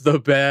 KK's the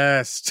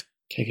best.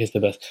 KK's the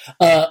best.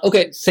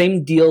 Okay,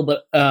 same deal,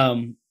 but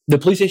the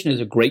police station is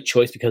a great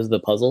choice because of the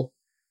puzzle.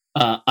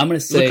 I'm going to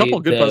say There's a couple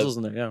good puzzles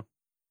in there, yeah.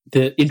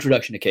 The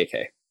introduction to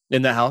KK.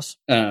 In the house?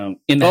 In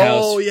the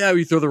house. Oh, yeah,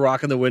 you throw the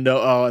rock in the window.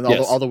 Oh, and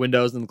Yes. all the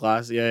windows in the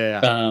glass.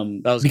 Yeah.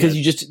 That was because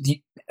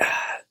good.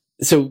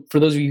 So for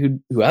those of you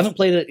who haven't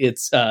played it,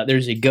 it's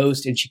there's a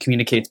ghost and she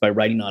communicates by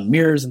writing on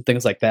mirrors and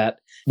things like that.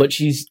 But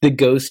she's the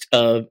ghost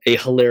of a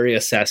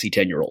hilarious, sassy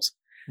 10-year-old.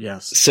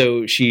 Yes.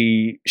 So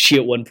she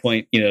at one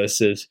point,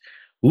 says,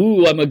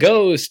 "Ooh, I'm a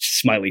ghost,"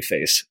 smiley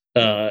face.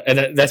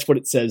 And that's what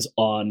it says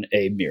on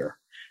a mirror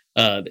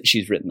that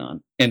she's written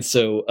on. And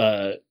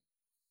so,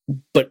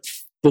 but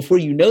before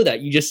you know that,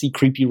 you just see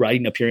creepy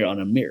writing appearing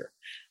on a mirror.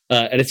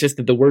 And it's just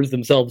that the words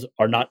themselves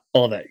are not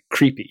all that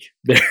creepy.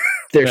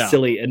 They're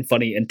silly and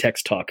funny and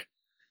text talk.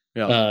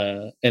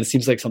 Yeah. And it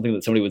seems like something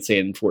that somebody would say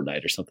in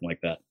Fortnite or something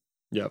like that.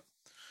 Yep.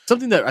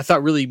 Something that I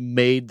thought really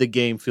made the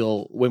game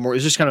feel way more, it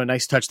was just kind of a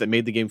nice touch that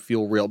made the game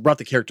feel real, brought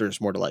the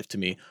characters more to life to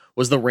me,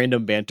 was the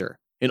random banter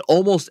in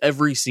almost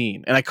every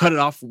scene. And I cut it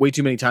off way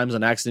too many times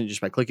on accident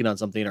just by clicking on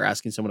something or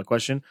asking someone a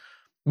question.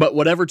 But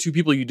whatever two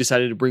people you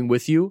decided to bring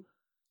with you,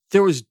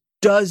 there was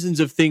dozens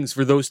of things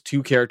for those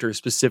two characters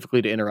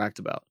specifically to interact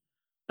about.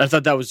 I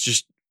thought that was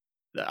just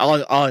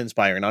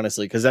awe-inspiring,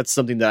 honestly, because that's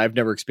something that I've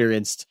never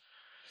experienced.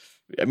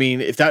 I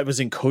mean, if that was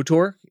in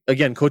KOTOR,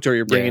 again, KOTOR,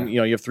 you're bringing,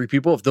 you have three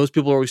people. If those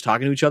people are always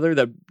talking to each other,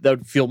 that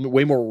would feel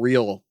way more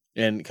real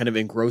and kind of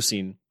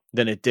engrossing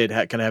than it did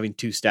kind of having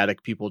two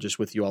static people just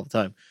with you all the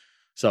time.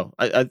 So,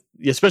 I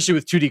especially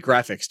with 2D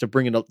graphics, to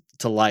bring it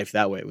to life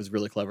that way, it was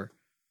really clever.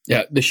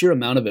 Yeah, the sheer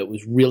amount of it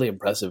was really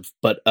impressive,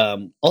 but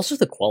also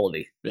the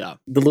quality. Yeah.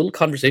 The little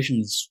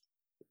conversations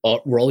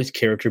were always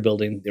character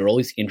building. They were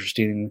always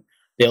interesting.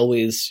 They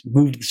always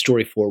moved the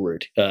story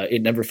forward.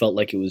 It never felt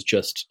like it was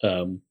just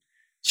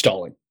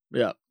stalling.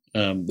 Yeah.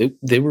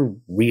 They were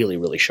really,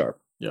 really sharp.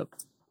 Yep.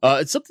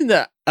 It's something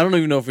that I don't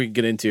even know if we can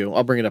get into.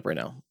 I'll bring it up right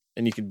now.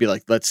 And you could be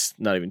like, let's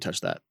not even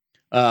touch that.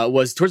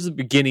 Was towards the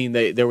beginning,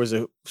 there was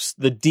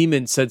the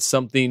demon said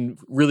something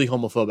really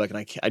homophobic, and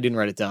I didn't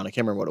write it down. I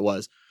can't remember what it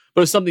was. But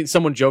it was something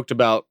someone joked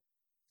about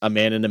a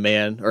man and a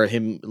man, or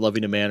him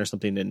loving a man or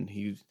something, and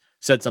he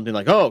said something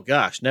like, "Oh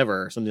gosh,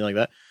 never," or something like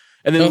that.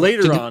 And then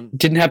later on,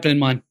 didn't happen in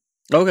mine.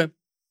 Okay,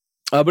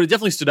 but it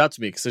definitely stood out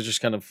to me because it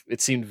just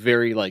it seemed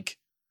very like,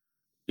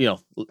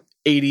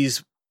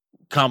 80s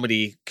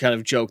comedy kind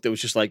of joke that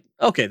was just like,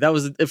 okay, that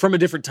was from a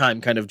different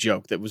time kind of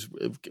joke that was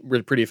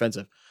pretty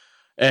offensive.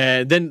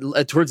 And then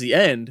towards the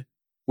end,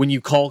 when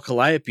you call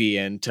Calliope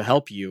in to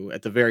help you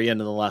at the very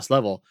end of the last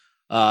level,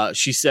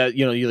 she said,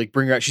 you like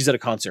bring her out. She's at a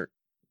concert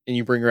and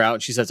you bring her out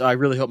and she says, "Oh, I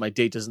really hope my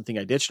date doesn't think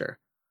I ditched her."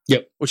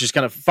 Yep. Which is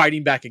kind of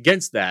fighting back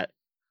against that.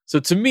 So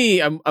to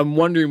me, I'm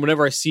wondering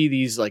whenever I see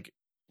these like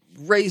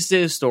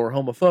racist or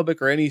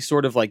homophobic or any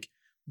sort of like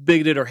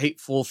bigoted or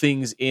hateful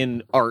things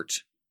in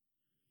art,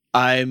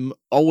 I'm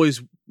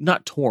always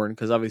not torn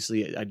because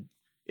obviously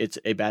it's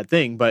a bad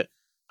thing, but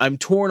I'm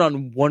torn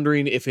on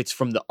wondering if it's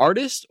from the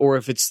artist or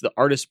if it's the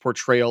artist's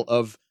portrayal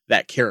of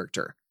that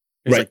character.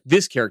 It's like,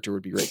 this character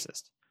would be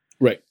racist.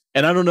 Right.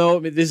 And I don't know,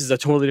 this is a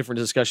totally different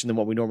discussion than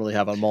what we normally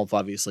have on Mulf,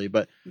 obviously,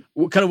 but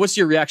what's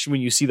your reaction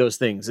when you see those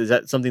things? Is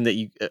that something that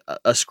you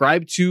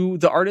ascribe to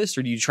the artist,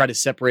 or do you try to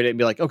separate it and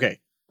be like, okay,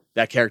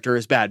 that character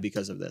is bad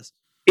because of this?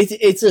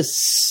 It's a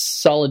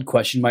solid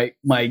question. My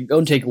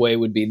own takeaway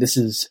would be this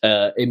is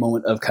a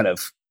moment of kind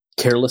of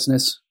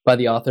carelessness by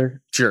the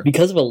author. Sure.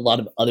 Because of a lot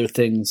of other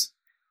things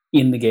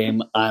in the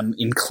game, I'm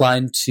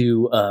inclined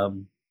to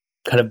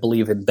kind of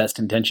believe in best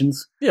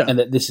intentions. Yeah. And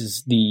that this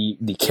is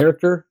the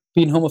character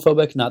being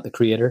homophobic, not the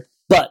creator.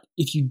 But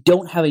if you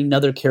don't have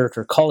another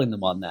character calling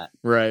them on that,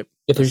 right?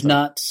 If there's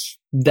not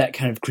that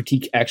kind of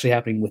critique actually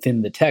happening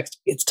within the text,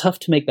 it's tough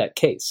to make that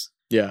case.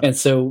 Yeah. And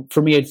so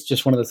for me, it's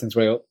just one of those things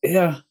where I go,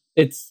 yeah,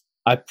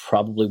 I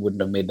probably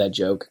wouldn't have made that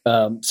joke.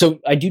 So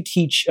I do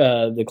teach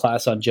the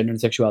class on gender and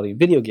sexuality in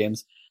video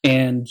games.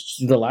 And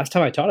the last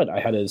time I taught it,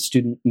 I had a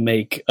student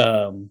make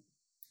a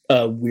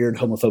weird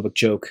homophobic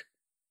joke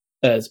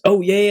as, oh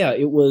yeah,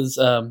 it was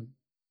a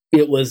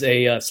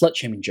slut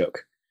shaming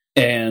joke.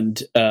 And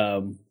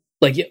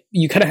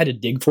you kind of had to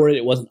dig for it.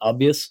 It wasn't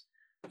obvious.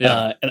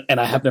 Yeah. And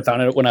I happened to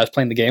find it when I was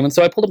playing the game. And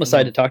so I pulled him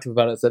aside to talk to him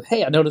about it. I said,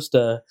 "Hey, I noticed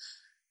a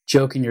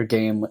joke in your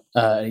game."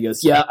 And he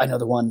goes, "Yeah, I know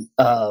the one.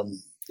 I'm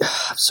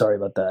sorry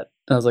about that."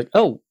 And I was like,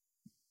 "Oh,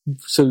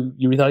 so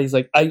you rethought?" He's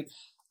like, I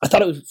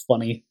thought it was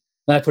funny.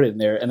 And I put it in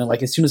there. And then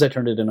as soon as I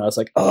turned it in, I was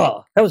like,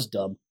 "Oh, that was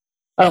dumb.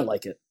 I don't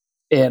like it."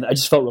 And I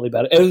just felt really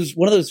bad. It was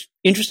one of those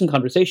interesting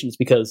conversations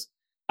because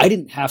I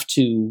didn't have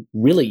to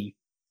really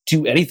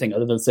do anything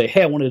other than say,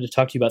 "Hey, I wanted to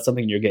talk to you about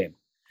something in your game."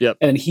 Yep.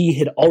 And he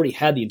had already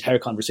had the entire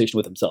conversation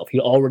with himself. He'd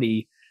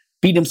already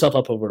beat himself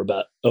up over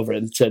it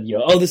and said,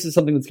 "Oh, this is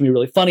something that's going to be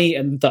really funny,"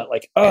 and thought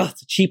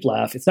it's a cheap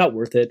laugh. It's not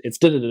worth it. It's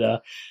da-da-da-da.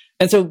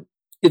 And so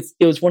it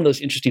was one of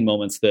those interesting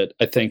moments that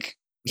I think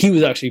he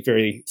was actually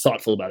very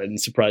thoughtful about it and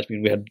surprised me.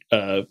 And we had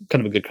kind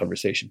of a good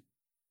conversation.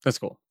 That's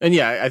cool. And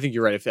yeah, I think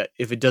you're right.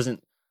 If it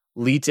doesn't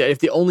lead to, if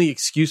the only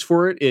excuse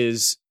for it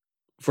is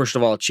first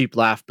of all, a cheap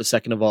laugh, but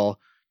second of all,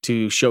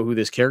 to show who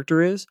this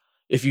character is.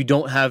 If you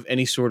don't have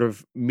any sort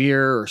of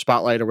mirror or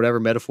spotlight or whatever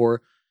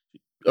metaphor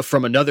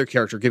from another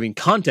character giving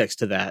context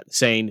to that,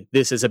 saying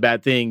this is a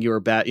bad thing, you're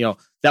bad,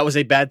 that was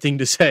a bad thing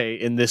to say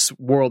in this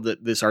world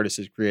that this artist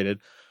has created,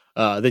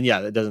 then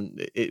yeah,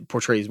 it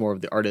portrays more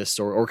of the artist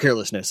or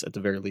carelessness at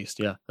the very least.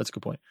 Yeah, that's a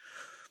good point.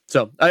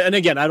 So, and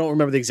again, I don't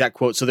remember the exact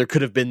quote, so there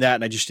could have been that,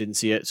 and I just didn't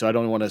see it, so I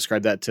don't want to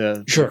ascribe that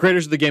to the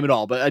creators of the game at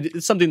all, but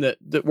it's something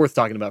that worth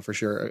talking about for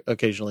sure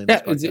occasionally. In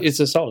this podcast. It's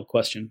a solid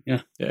question.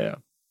 Yeah.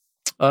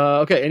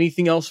 Okay,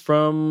 anything else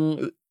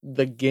from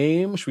the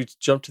game? Should we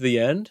jump to the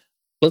end?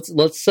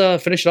 Let's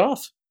finish it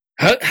off.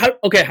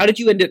 How did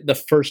you end it the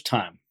first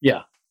time?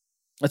 Yeah.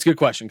 That's a good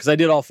question, because I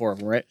did all 4 of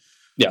them, right?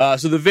 Yeah.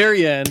 So the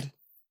very end,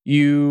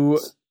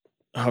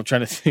 I'm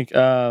trying to think.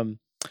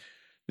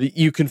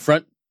 You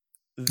confront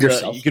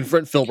yourself. You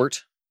confront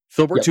Filbert.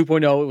 Filbert Yep.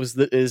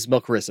 2.0 is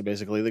Melcarissa,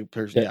 basically the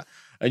person. Yeah.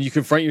 And you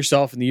confront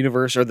yourself in the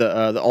universe or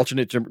the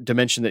alternate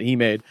dimension that he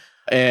made,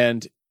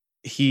 and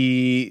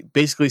he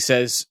basically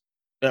says,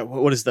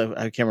 "What is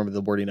I can't remember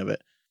the wording of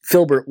it."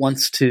 Filbert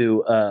wants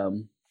to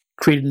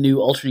create a new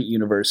alternate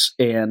universe,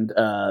 and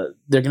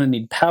they're going to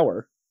need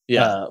power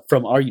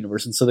from our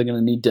universe, and so they're going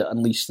to need to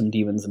unleash some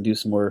demons and do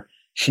some more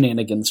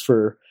shenanigans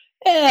for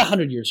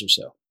 100 years or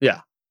so.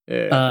 Yeah.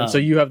 And so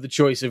you have the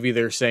choice of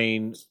either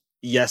saying,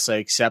 yes, I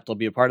accept, I'll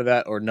be a part of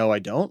that, or no, I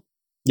don't.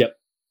 Yep.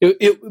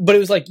 But it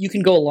was like, you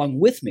can go along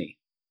with me,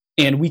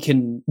 and we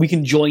can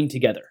join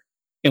together,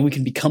 and we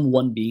can become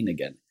one being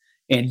again.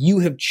 And you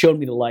have shown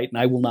me the light, and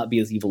I will not be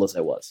as evil as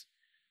I was.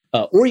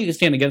 Or you can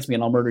stand against me,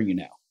 and I'll murder you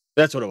now.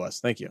 That's what it was.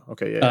 Thank you.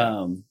 Okay,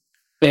 yeah.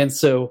 And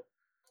so,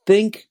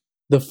 think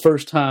the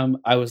first time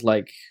I was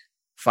like,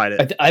 fight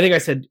it. I think I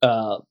said,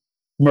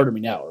 murder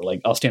me now, or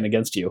like, I'll stand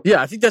against you.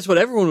 Yeah, I think that's what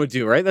everyone would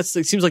do, right? It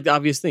seems like the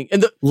obvious thing.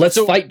 And let's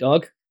fight,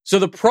 dog. So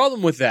the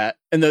problem with that,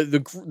 and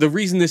the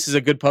reason this is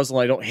a good puzzle,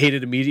 and I don't hate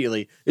it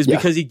immediately, is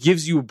because he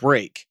gives you a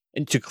break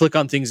and to click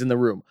on things in the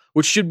room,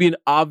 which should be an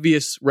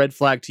obvious red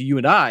flag to you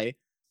and I.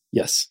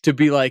 Yes. To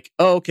be like,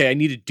 oh, okay, I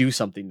need to do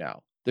something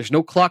now. There's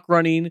no clock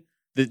running.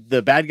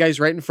 The bad guy's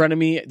right in front of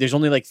me. There's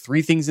only like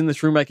 3 things in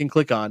this room I can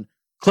click on.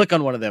 Click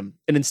on one of them.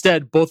 And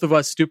instead, both of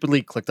us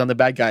stupidly clicked on the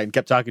bad guy and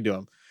kept talking to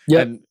him.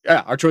 Yeah. And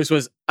our choice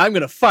was, I'm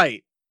going to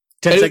fight.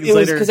 10 seconds it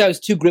was later. because I was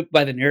too gripped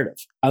by the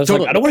narrative. I was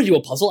like, I don't want to do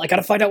a puzzle. I got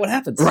to find out what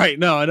happens. Right.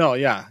 No, I know.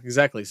 Yeah,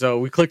 exactly. So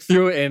we clicked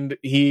through it, and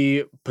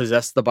he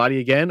possessed the body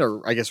again,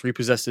 or I guess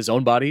repossessed his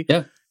own body.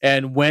 Yeah.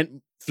 And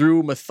went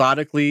through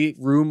methodically,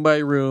 room by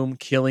room,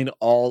 killing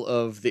all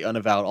of the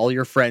unavowed, all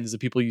your friends, the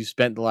people you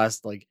spent the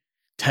last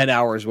 10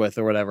 hours with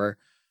or whatever,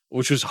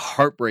 which was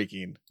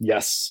heartbreaking.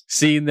 Yes.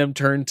 Seeing them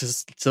turn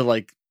to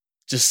like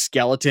just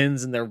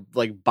skeletons and their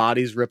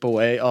bodies rip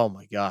away. Oh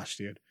my gosh,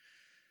 dude.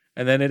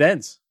 And then it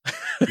ends.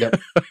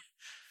 Yep.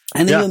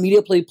 And then you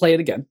immediately play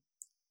it again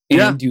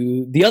and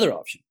do the other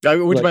option.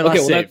 Which is my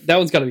last save. That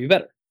one's got to be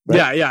better.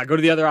 Right? Yeah. Go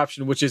to the other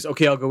option, which is,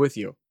 okay, I'll go with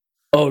you.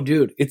 Oh,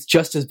 dude, it's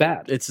just as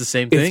bad. It's the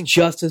same thing. It's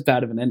just as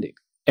bad of an ending.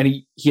 And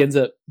he ends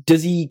up,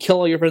 does he kill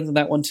all your friends in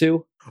that one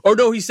too? Or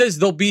no, he says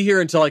they'll be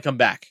here until I come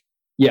back.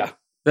 Yeah.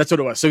 That's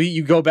what it was. So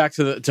you go back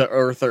to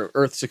Earth or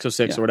Earth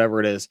 606 or whatever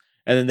it is,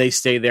 and then they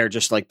stay there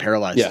just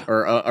paralyzed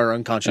or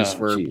unconscious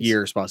for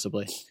years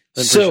possibly.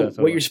 So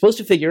what you're supposed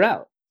to figure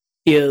out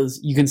is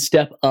you can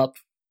step up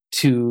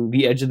to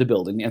the edge of the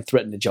building and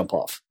threaten to jump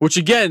off. Which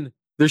again,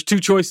 there's 2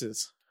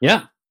 choices.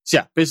 Yeah. So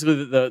yeah,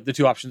 basically the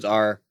 2 options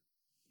are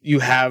you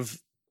have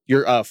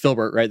your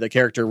Filbert, right, the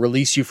character,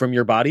 release you from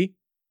your body,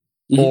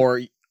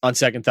 or on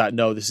second thought,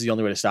 no, this is the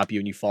only way to stop you,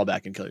 and you fall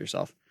back and kill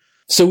yourself.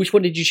 So which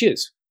one did you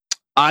choose?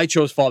 I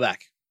chose fall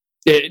back.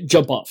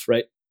 Jump off,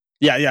 right?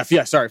 Yeah.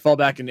 Sorry, fall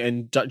back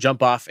and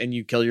jump off, and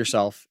you kill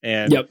yourself.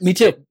 And yep, me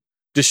too.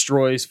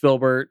 Destroys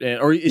Filbert,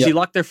 or is he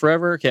locked there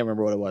forever? Can't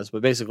remember what it was,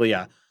 but basically,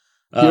 yeah.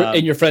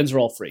 And your friends are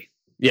all free.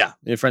 Yeah,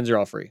 your friends are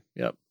all free.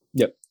 Yep.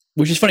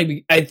 Which is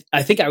funny.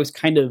 I think I was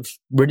kind of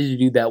ready to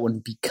do that one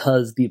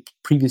because the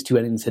previous 2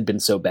 endings had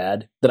been so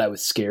bad that I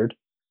was scared.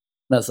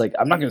 And I was like,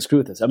 I'm not going to screw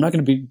with this. I'm not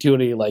going to do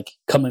any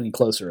come any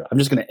closer. I'm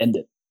just going to end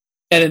it.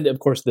 And then, of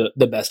course,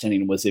 the best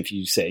ending was if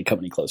you say, come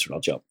any closer, and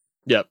I'll jump.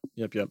 Yep.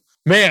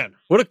 Man,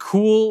 what a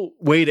cool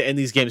way to end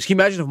these games. Can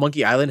you imagine if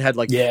Monkey Island had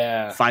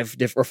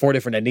 4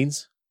 different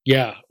endings?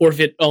 Yeah. Or if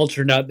it all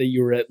turned out that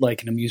you were at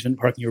an amusement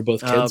park and you were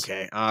both kids.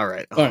 Okay. All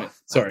right.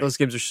 Sorry. Those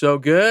games are so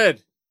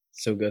good.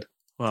 So good.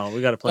 Well,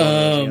 we got to play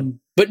those again.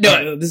 But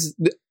no,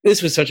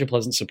 this was such a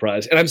pleasant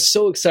surprise. And I'm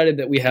so excited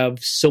that we have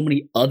so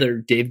many other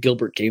Dave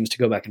Gilbert games to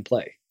go back and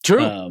play.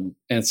 True.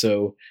 And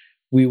so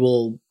we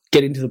will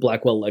get into the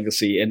Blackwell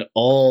Legacy and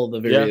all the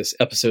various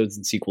episodes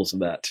and sequels of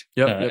that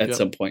at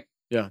some point.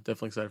 Yeah,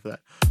 definitely excited for that.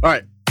 All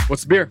right,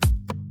 what's the beer?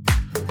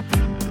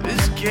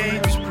 This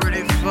game's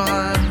pretty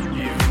fun,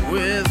 even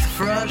with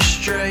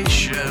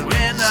frustration.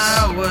 When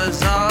I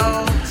was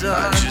all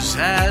done, I just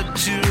had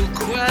to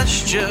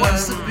question,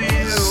 what's the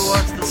beer,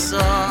 what's the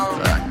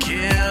song? I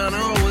can't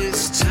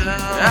always tell.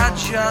 I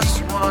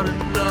just want to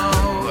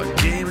know, what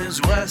game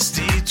is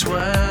Westy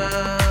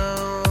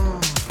 12?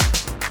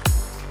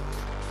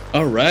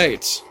 All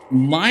right.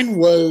 Mine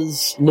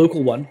was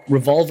local one,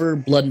 Revolver,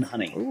 Blood and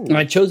Honey. Ooh. And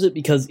I chose it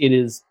because it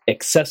is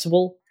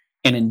accessible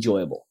and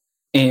enjoyable.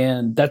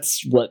 And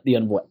that's what the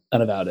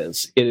Unavowed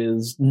is. It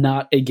is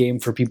not a game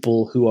for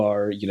people who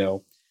are, you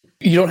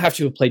don't have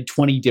to have played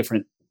 20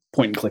 different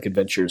point-and-click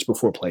adventures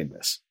before playing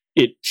this.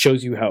 It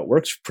shows you how it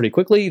works pretty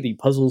quickly. The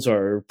puzzles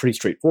are pretty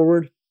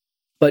straightforward.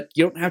 But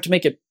you don't have to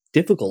make it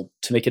difficult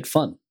to make it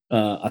fun.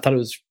 I thought it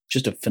was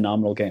just a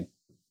phenomenal game.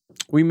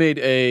 We made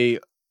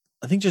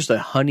I think just a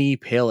honey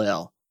pale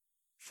ale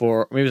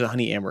maybe it was a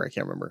honey amber. I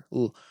can't remember.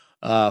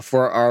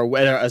 For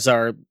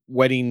our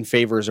wedding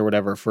favors or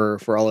whatever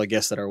for all the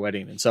guests at our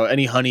wedding. And so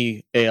any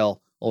honey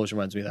ale always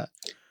reminds me of that.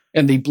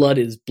 And the blood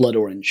is blood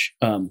orange.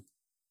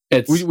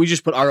 We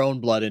just put our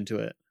own blood into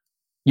it.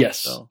 Yes.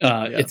 So,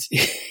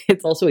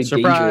 It's also a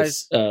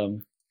Surprise.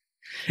 dangerous.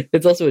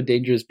 It's also a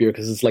dangerous beer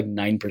because it's like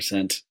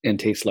 9% and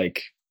tastes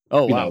like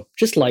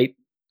just light,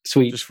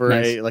 sweet, just for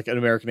nice. an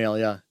American ale.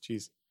 Yeah,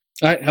 jeez.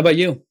 All right, how about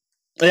you?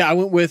 Yeah, I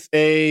went with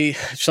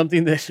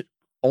something that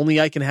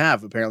only I can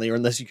have apparently, or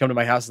unless you come to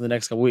my house in the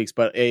next couple weeks.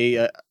 But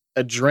a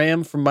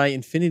dram from my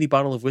Infinity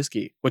bottle of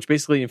whiskey, which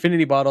basically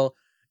Infinity bottle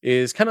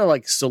is kind of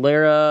like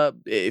Solera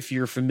if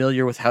you're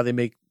familiar with how they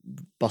make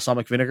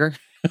balsamic vinegar.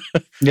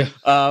 Yeah.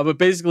 But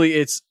basically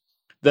it's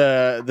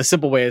the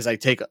simple way is I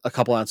take a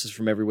couple ounces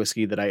from every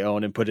whiskey that I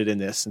own and put it in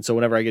this. And so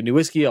whenever I get new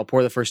whiskey, I'll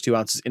pour the first 2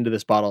 ounces into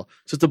this bottle.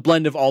 So it's a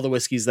blend of all the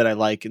whiskeys that I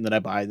like and that I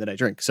buy and that I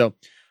drink. So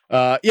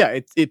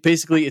it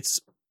basically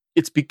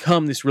it's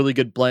become this really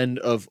good blend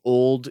of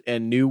old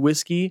and new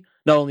whiskey.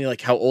 Not only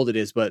like how old it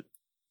is, but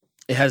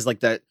it has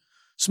like that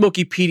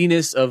smoky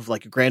peatiness of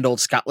like Grand Old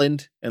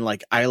Scotland and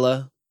like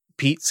Islay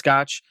peat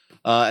Scotch.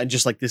 And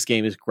just like this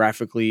game is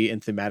graphically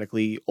and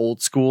thematically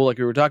old school, like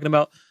we were talking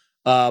about.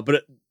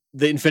 But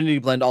the Infinity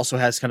blend also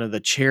has kind of the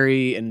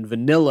cherry and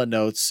vanilla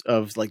notes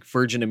of like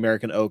virgin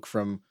American oak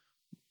from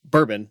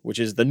bourbon, which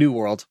is the New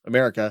World,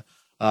 America.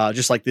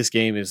 Just like this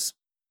game is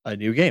a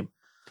new game.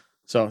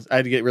 So I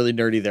had to get really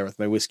nerdy there with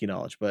my whiskey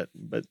knowledge, but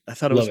I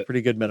thought it was a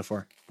pretty good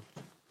metaphor.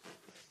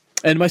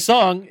 And my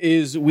song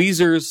is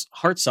Weezer's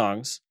Heart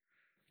Songs,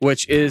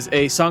 which is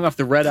a song off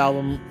the Red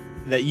album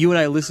that you and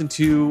I listened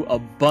to a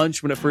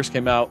bunch when it first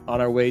came out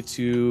on our way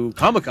to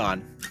Comic-Con.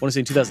 I want to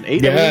say in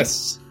 2008.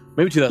 Yes.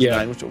 Maybe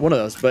 2009, which one of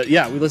those. But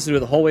yeah, we listened to it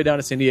the whole way down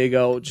to San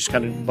Diego, just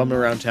kind of bumming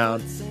around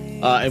town.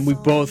 And we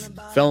both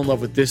fell in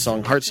love with this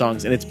song, Heart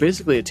Songs. And it's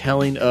basically a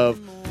telling of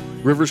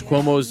Rivers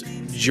Cuomo's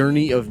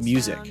journey of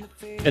music.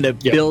 And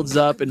it builds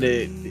up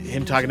into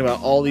him talking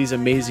about all these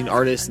amazing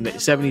artists in the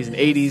 70s and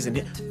 80s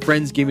and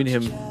friends giving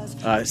him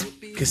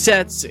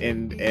cassettes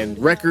and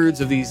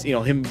records of these,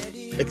 him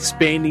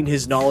expanding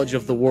his knowledge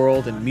of the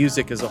world and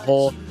music as a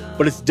whole.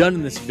 But it's done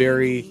in this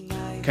very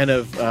kind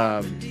of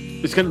done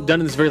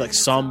in this very like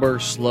somber,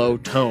 slow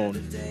tone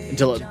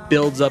until it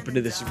builds up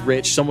into this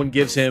rich. Someone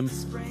gives him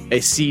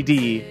a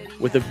CD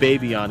with a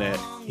baby on it.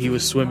 He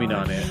was swimming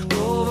on it.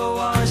 Grover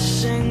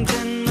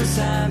Washington was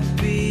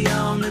happy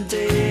on the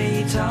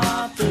day he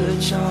topped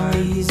the chart.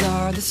 These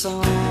are the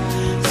songs.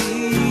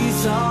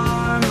 These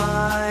are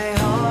my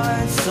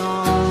heart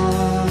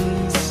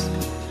songs.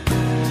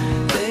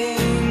 They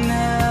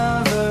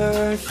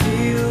never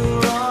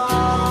feel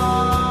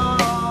wrong.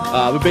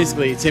 But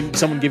basically, it's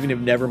someone giving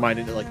him Nevermind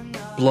and like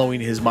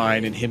blowing his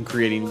mind, and him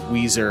creating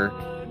Weezer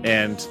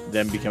and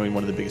them becoming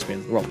one of the biggest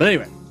bands in the world. But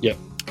anyway,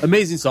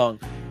 amazing song,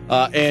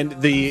 and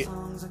the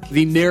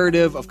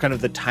narrative of kind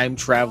of the time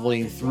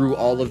traveling through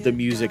all of the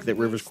music that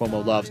Rivers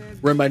Cuomo loves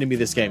reminded me of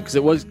this game because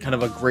it was kind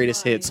of a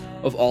greatest hits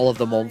of all of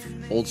the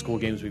old school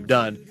games we've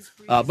done,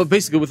 but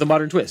basically with a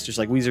modern twist, just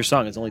like Weezer's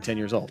song. It's only 10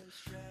 years old.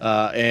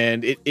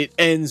 And it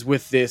ends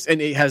with this, and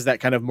it has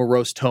that kind of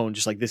morose tone,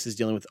 just like this is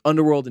dealing with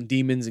underworld and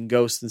demons and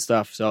ghosts and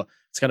stuff. So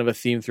it's kind of a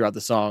theme throughout the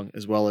song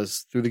as well as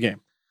through the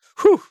game.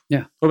 Whew.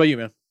 Yeah. What about you,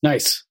 man?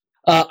 Nice.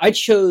 I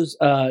chose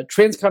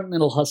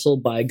Transcontinental Hustle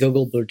by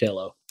Gogol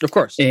Bordello. Of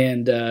course.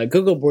 And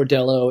Gogol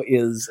Bordello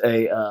is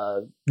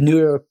a New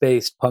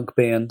York-based punk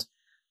band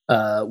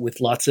with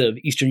lots of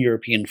Eastern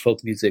European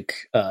folk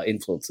music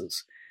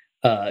influences.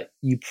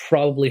 You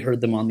probably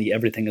heard them on the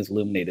Everything is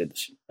Illuminated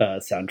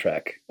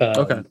soundtrack.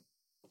 Okay.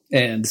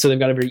 And so they've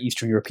got a very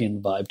Eastern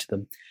European vibe to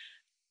them.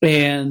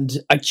 And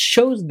I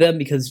chose them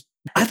because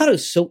I thought it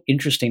was so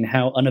interesting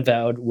how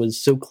Unavowed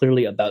was so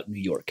clearly about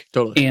New York.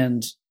 Totally.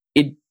 And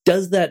it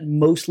does that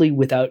mostly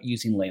without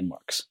using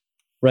landmarks,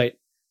 right?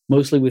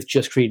 Mostly with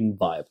just creating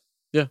vibe.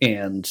 Yeah.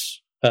 And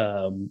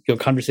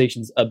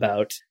conversations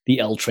about the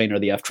L train or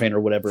the F train or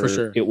whatever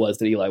it was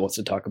that Eli wants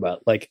to talk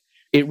about. Like,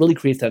 it really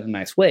creates that in a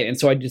nice way. And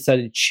so I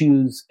decided to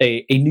choose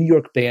a New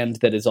York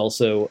band that is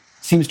also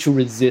seems to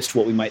resist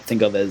what we might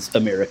think of as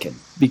American,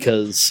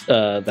 because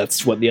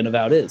that's what the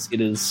Unavowed is.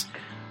 It is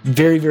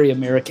very, very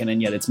American,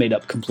 and yet it's made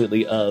up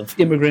completely of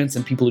immigrants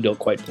and people who don't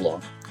quite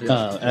belong.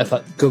 Yeah. And I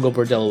thought Gogol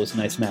Bordello was a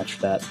nice match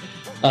for that.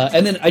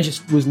 And then I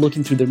just was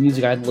looking through their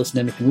music. I hadn't listened to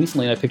anything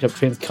recently, and I picked up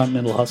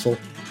Transcontinental Hustle.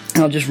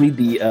 And I'll just read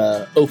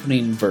the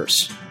opening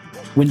verse.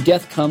 When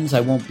death comes, I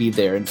won't be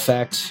there. In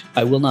fact,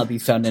 I will not be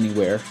found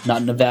anywhere.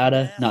 Not in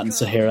Nevada, not in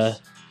Sahara.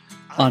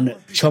 on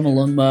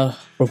Chomolungma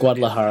or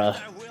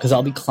Guadalajara because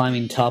I'll be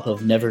climbing top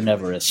of Never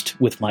Neverest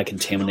with my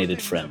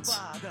contaminated friends.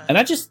 And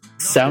that just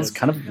sounds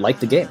kind of like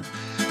the game.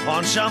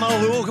 On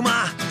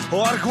Chomolungma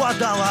or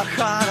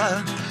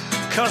Guadalajara,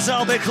 cause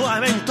I'll be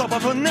climbing top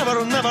of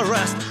Never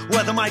Neverest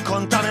with my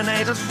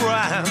contaminated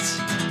friends.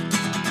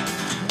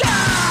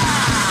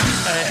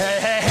 Hey, hey,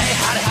 hey, hey,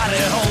 howdy, howdy,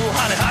 ho,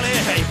 howdy, howdy,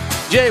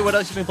 hey. Jay, what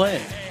else you been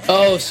playing?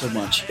 Oh, so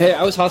much. Hey,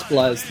 I was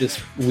hospitalized this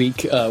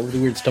week with a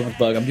weird stomach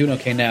bug. I'm doing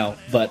okay now.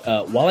 But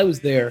while I was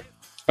there,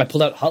 I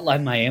pulled out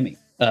Hotline Miami,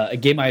 a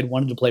game I had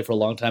wanted to play for a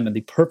long time and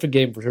the perfect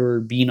game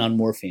for being on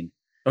morphine.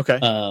 Okay.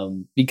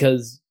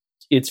 Because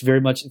it's very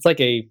much, it's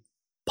like a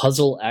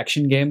puzzle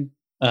action game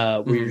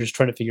where you're just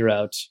trying to figure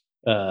out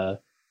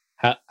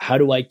how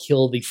do I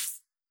kill the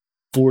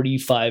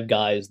 45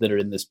 guys that are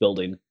in this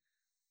building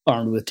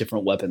armed with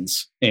different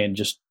weapons and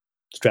just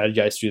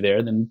strategize through there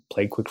and then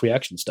play quick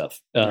reaction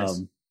stuff.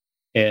 Nice.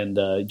 And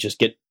just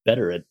get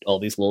better at all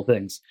these little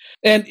things.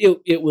 And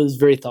it was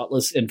very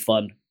thoughtless and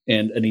fun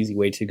and an easy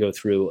way to go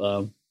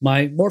through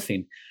my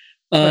morphine.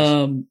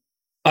 Nice.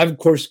 I've, of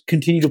course,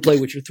 continued to play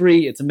Witcher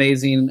 3. It's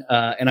amazing.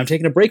 And I'm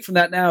taking a break from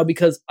that now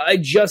because I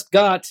just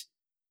got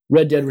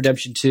Red Dead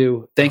Redemption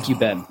 2. Thank you,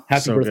 Ben.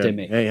 Happy birthday, good.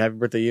 me. Hey, happy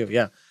birthday, you.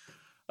 Yeah.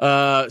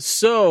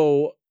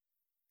 So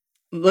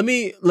let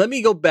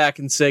me go back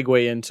and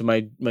segue into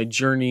my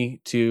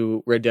journey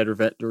to Red Dead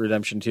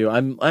Redemption 2.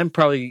 I'm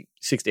probably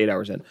 6 to 8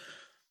 hours in.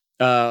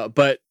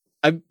 But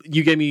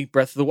you gave me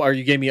Breath of the Wild, or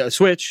you gave me a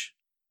Switch.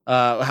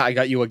 I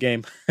got you a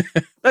game.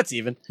 That's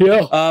even.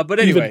 Yeah. But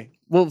anyway,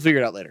 we'll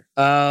figure it out later.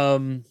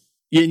 And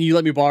you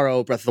let me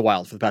borrow Breath of the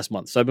Wild for the past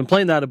month. So I've been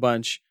playing that a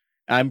bunch.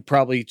 I'm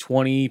probably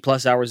 20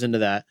 plus hours into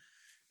that.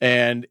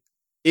 And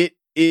it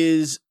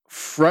is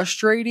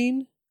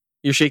frustrating.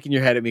 You're shaking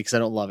your head at me because I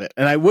don't love it.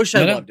 And I wish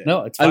I loved it.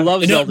 No, it's fine. I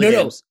love Zelda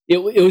games.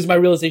 It was my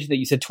realization that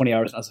you said 20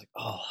 hours. And I was like,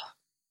 oh.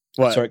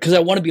 What? Sorry, because I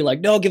want to be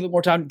like, no, give it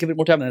more time.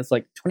 And it's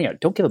like 20 hours.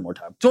 Don't give it more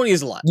time. 20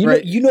 is a lot, You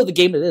right? know the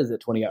game it is at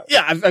 20 hours.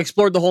 Yeah, I've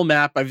explored the whole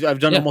map. I've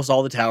done almost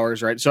all the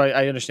towers, right? So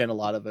I understand a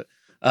lot of it.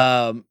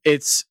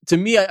 It's, to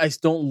me, I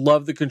don't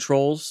love the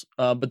controls,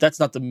 but that's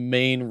not the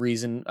main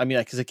reason. I mean,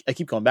 because I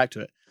keep going back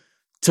to it.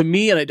 To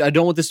me, and I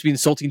don't want this to be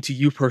insulting to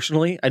you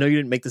personally. I know you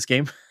didn't make this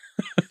game.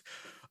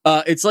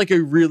 It's like a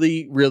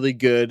really, really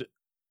good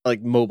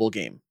like mobile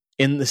game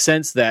in the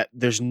sense that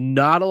there's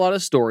not a lot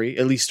of story,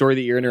 at least story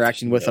that you're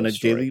interacting with on a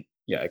daily.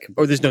 Yeah,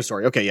 or there's no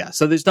story. Okay, yeah.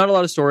 So there's not a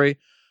lot of story,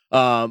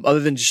 other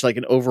than just like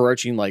an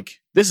overarching like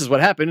this is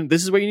what happened,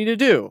 this is what you need to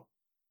do,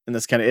 and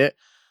that's kind of it.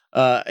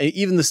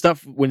 Even the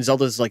stuff when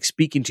Zelda's like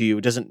speaking to you,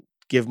 it doesn't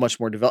give much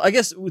more develop. I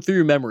guess through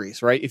your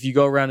memories, right? If you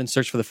go around and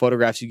search for the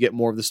photographs, you get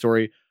more of the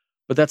story.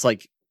 But that's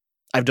like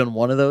I've done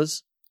one of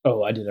those.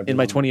 Oh, I did in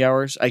my 20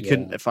 hours. I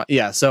couldn't.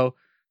 So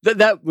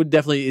that would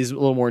definitely is a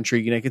little more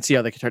intriguing. I can see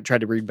how they could try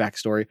to read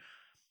backstory.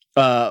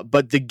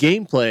 But the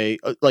gameplay,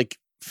 like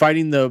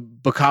fighting the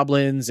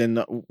bokoblins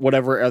and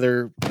whatever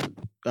other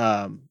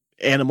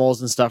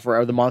animals and stuff or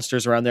other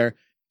monsters around there,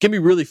 can be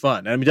really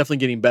fun. And I'm definitely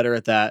getting better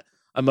at that.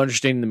 I'm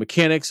understanding the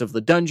mechanics of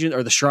the dungeon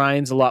or the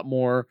shrines a lot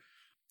more.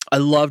 I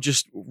love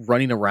just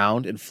running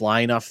around and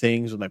flying off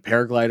things with my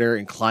paraglider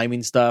and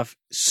climbing stuff.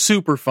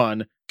 Super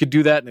fun. Could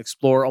do that and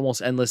explore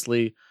almost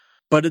endlessly.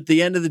 But at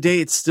the end of the day,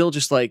 it's still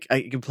just like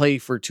I can play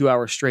for 2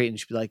 hours straight and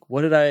just be like,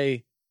 what did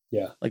I...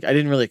 Yeah. Like I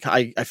didn't really...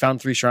 I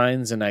found 3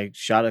 shrines and I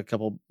shot a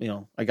couple,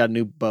 I got a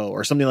new bow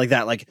or something like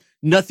that. Like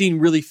nothing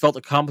really felt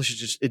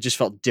accomplished. It just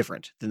felt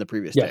different than the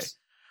previous day.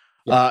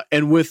 Yeah.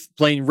 And with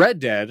playing Red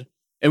Dead,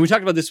 and we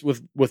talked about this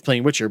with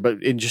playing Witcher,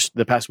 but in just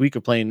the past week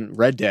of playing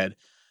Red Dead,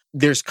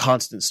 there's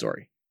constant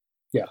story.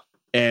 Yeah.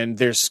 And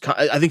there's,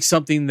 I think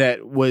something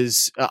that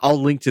was,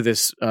 I'll link to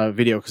this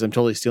video because I'm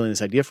totally stealing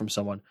this idea from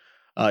someone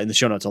in the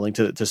show notes. I'll link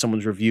to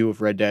someone's review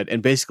of Red Dead.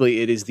 And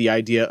basically it is the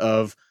idea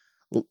of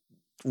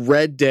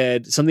Red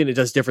Dead, something it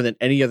does different than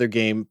any other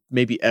game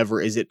maybe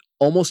ever, is it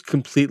almost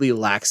completely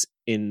lacks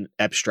in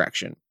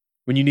abstraction.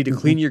 When you need to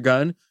clean your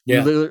gun,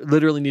 you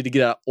literally need to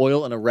get out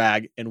oil and a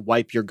rag and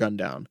wipe your gun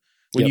down.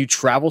 When you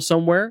travel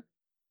somewhere,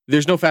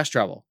 there's no fast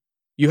travel.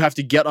 You have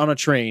to get on a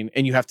train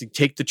and you have to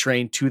take the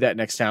train to that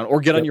next town or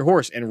get on your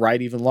horse and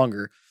ride even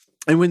longer.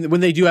 And when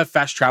they do have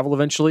fast travel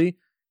eventually,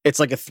 it's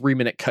like a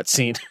 3-minute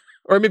cutscene.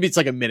 Or maybe it's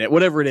like a minute,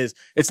 whatever it is.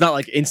 It's not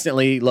like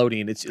instantly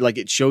loading. It's like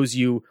it shows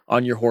you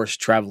on your horse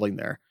traveling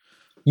there.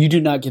 You do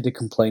not get to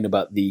complain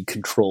about the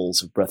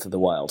controls of Breath of the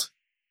Wild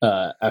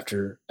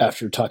after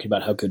talking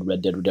about how good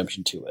Red Dead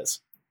Redemption 2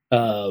 is.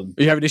 Are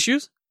you having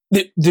issues?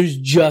 There's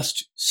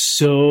just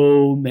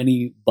so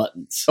many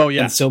buttons. Oh,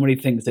 yeah. And so many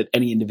things that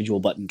any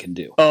individual button can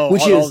do. Oh,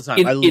 which all is the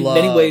time. in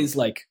many ways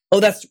like, oh,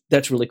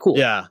 that's really cool.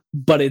 Yeah.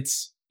 But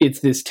it's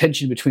this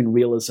tension between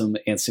realism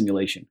and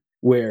simulation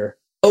where,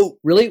 oh,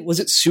 really? Was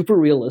it super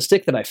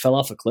realistic that I fell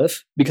off a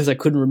cliff because I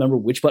couldn't remember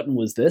which button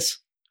was this?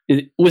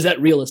 Was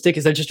that realistic?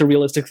 Is that just a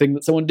realistic thing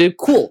that someone did?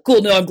 Cool.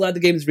 No, I'm glad the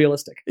game is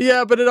realistic.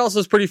 Yeah, but it also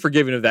is pretty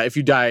forgiving of that. If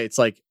you die, it's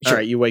like, Sure. all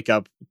right, you wake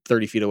up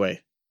 30 feet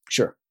away.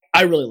 Sure.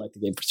 I really like the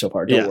game so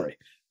far. Don't worry.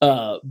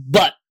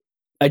 But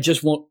I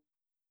just won't.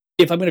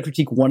 if I'm going to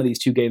critique one of these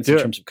two games Do in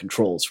it. terms of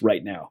controls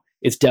right now,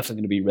 it's definitely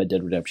going to be Red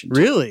Dead Redemption 2.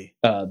 Really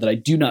That I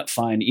do not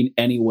find in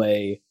any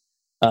way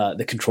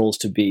the controls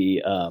to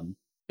be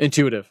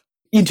intuitive.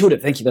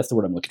 intuitive. Thank you. That's the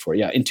word I'm looking for.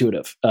 Yeah,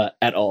 intuitive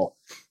at all.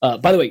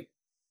 By the way,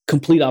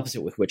 complete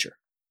opposite with Witcher.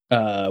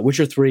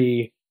 Witcher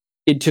 3,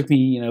 it took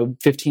me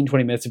 15,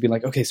 20 minutes to be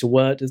like, okay, so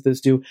what does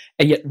this do?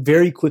 And yet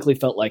very quickly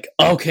felt like,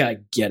 okay, I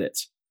get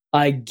it.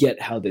 I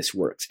get how this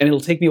works. And it'll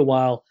take me a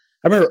while.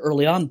 I remember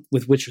early on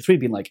with Witcher 3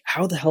 being like,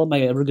 how the hell am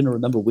I ever going to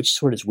remember which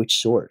sword is which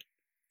sword?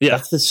 Yeah.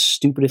 That's the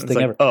stupidest It's thing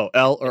like, ever. oh,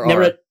 L or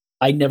R.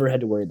 I never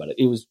had to worry about it.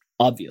 It was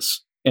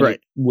obvious. And Right.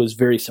 it was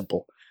very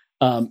simple.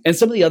 And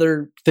some of the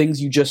other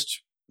things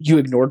you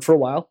ignored for a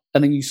while,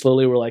 and then you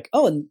slowly were like,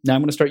 oh, and now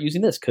I'm going to start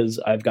using this because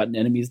I've gotten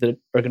enemies that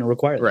are going to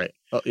require that. Right.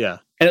 Oh, yeah.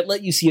 And it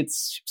let you see it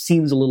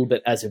seems a little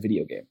bit as a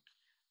video game.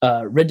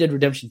 Red Dead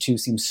Redemption 2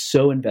 seems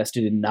so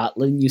invested in not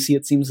letting you see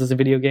it seems as a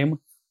video game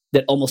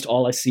that almost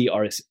all I see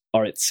are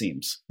it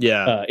seems.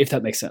 Yeah. If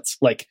that makes sense.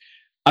 Like,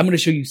 I'm going to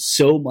show you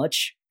so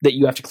much that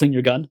you have to clean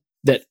your gun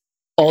that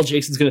all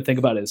Jason's going to think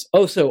about is,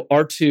 oh, so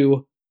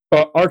R2,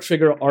 R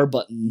trigger, R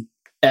button,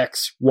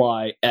 X,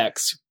 Y,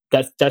 X.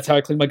 That's how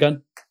I clean my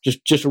gun.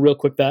 Just a real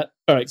quick that.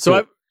 All right. So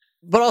cool.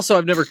 but also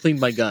I've never cleaned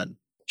my gun.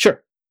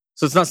 Sure.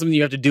 So it's not something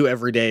you have to do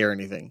every day or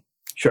anything.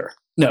 Sure.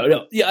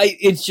 No. Yeah,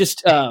 it's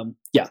just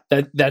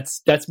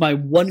that's my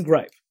one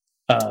gripe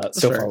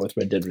so fair. far with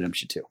Red Dead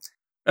Redemption 2.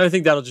 And I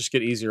think that'll just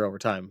get easier over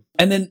time.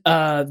 And then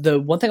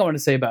the one thing I want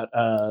to say about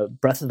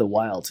Breath of the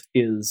Wild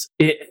is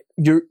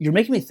you're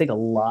making me think a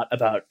lot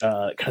about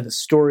kind of the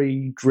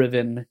story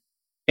driven,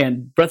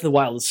 and Breath of the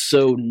Wild is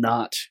so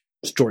not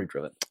story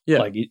driven. Yeah.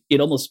 Like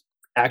it almost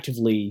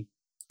actively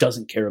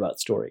doesn't care about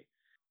story.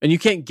 And you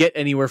can't get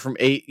anywhere from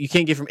A. You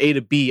can't get from A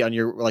to B on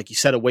your, like you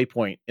set a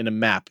waypoint in a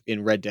map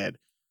in Red Dead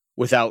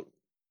without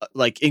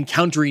like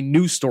encountering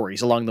new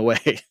stories along the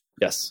way.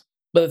 Yes.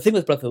 But the thing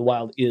with Breath of the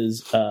Wild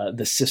is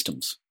the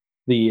systems,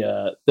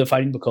 the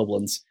fighting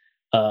Bokoblins,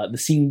 the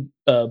seeing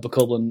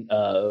Bokoblin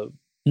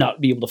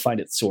not be able to find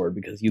its sword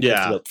because you picked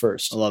it up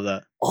first. I love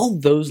that. All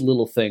those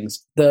little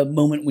things. The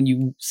moment when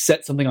you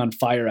set something on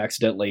fire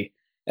accidentally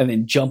and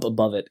then jump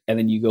above it and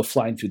then you go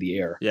flying through the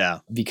air Yeah.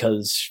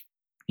 because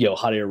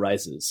hot air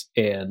rises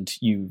and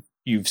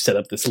you've set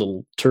up this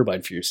little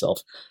turbine for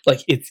yourself. Like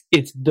it's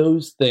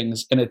those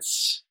things, and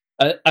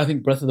I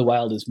think Breath of the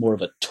Wild is more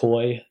of a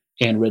toy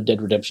and Red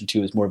Dead Redemption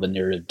 2 is more of a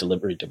narrative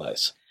delivery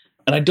device.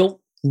 And I don't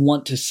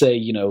want to say,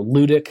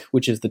 ludic,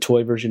 which is the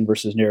toy version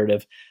versus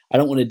narrative. I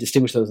don't want to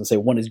distinguish those and say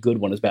one is good,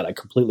 one is bad. I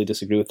completely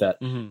disagree with that.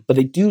 Mm-hmm. But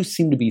they do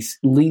seem to be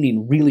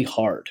leaning really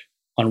hard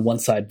on one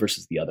side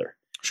versus the other.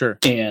 Sure.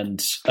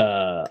 And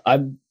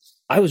I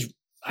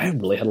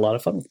really had a lot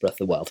of fun with Breath of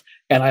the Wild.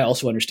 And I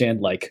also understand,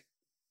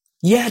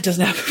 it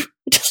doesn't have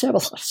a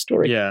lot of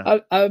story. Yeah.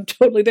 I'm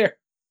totally there.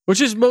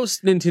 Which is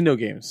most Nintendo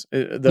games.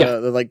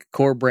 The like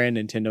core brand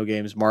Nintendo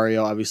games.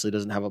 Mario obviously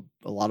doesn't have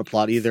a lot of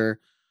plot either.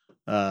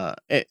 And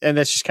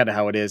that's just kind of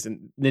how it is.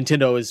 And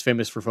Nintendo is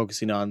famous for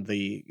focusing on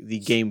the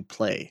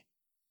gameplay,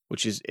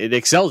 which is it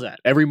excels at.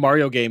 Every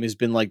Mario game has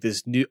been like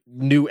this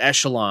new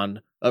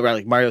echelon, around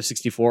like Mario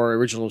 64,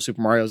 original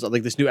Super Mario's,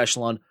 like this new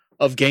echelon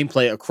of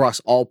gameplay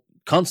across all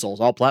consoles,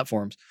 all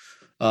platforms.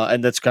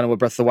 And that's kind of what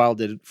Breath of the Wild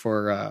did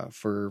for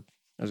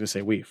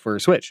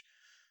Switch.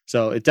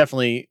 So it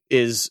definitely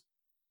is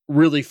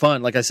really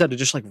fun, like I said, to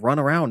just like run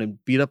around and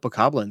beat up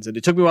bokoblins. And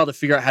it took me a while to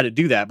figure out how to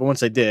do that, but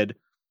once I did,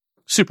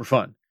 super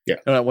fun.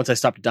 Yeah. Once I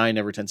stopped dying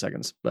every 10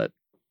 seconds. But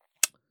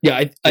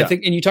I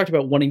think, and you talked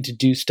about wanting to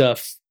do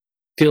stuff,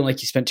 feeling like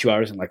you spent 2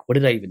 hours and like, what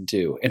did I even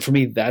do? And for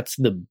me, that's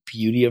the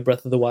beauty of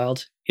Breath of the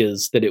Wild,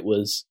 is that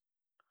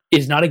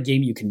it's not a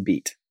game you can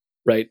beat,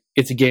 right?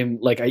 It's a game,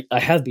 like I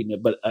have beaten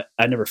it, but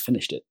I never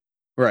finished it.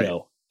 right.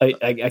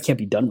 I can't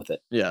be done with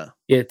it. Yeah.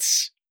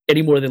 It's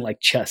any more than like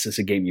chess is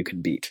a game you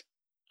can beat.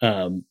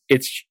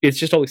 It's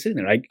just always sitting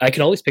there. I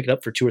could always pick it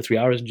up for 2 or 3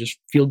 hours and just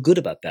feel good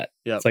about that.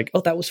 Yep. It's like,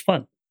 oh, that was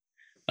fun.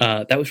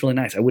 That was really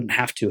nice. I wouldn't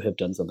have to have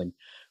done something.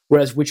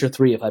 Whereas Witcher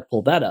 3, if I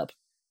pulled that up,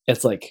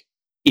 it's like,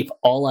 if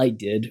all I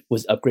did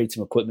was upgrade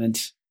some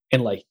equipment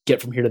and like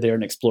get from here to there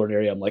and explore an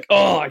area, I'm like,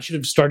 oh, I should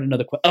have started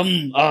another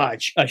I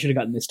should have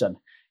gotten this done.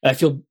 And I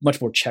feel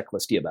much more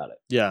checklisty about it.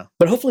 Yeah.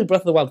 But hopefully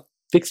Breath of the Wild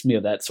fixed me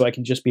of that, so I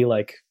can just be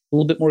like a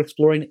little bit more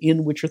exploring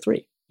in Witcher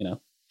 3,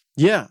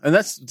 Yeah. And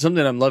that's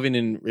something I'm loving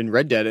in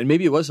Red Dead. And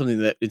maybe it was something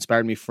that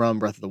inspired me from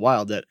Breath of the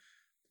Wild, that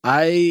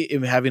I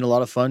am having a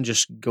lot of fun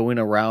just going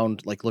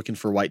around like looking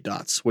for white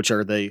dots, which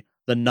are the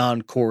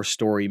non-core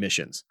story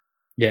missions.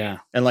 Yeah.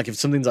 And like if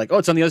something's like, oh,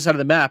 it's on the other side of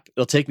the map,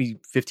 it'll take me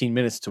 15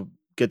 minutes to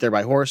get there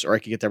by horse, or I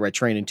could get there by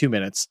train in 2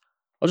 minutes.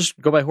 I'll just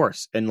go by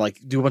horse and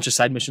like do a bunch of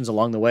side missions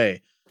along the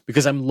way,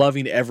 because I'm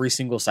loving every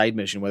single side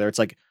mission, whether it's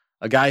like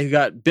a guy who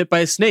got bit by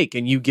a snake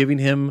and you giving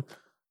him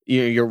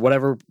your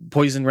whatever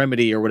poison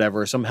remedy or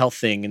whatever, some health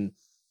thing, and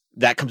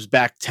that comes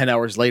back 10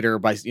 hours later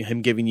by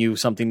him giving you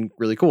something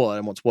really cool. I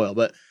won't spoil,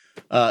 but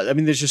I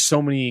mean, there's just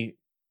so many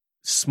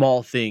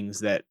small things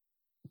that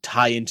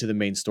tie into the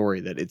main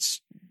story that it's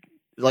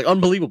like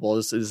unbelievable.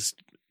 It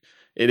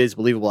is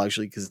believable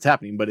actually, because it's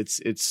happening, but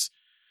it's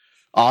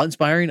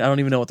awe-inspiring. I don't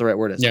even know what the right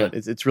word is, Yeah.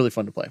 but it's really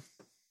fun to play.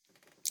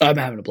 I'm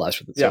having a blast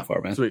with it so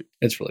far, man. Sweet.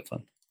 It's really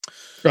fun.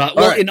 Well,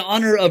 right. in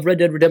honor of Red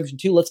Dead Redemption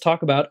 2, let's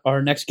talk about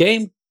our next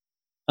game.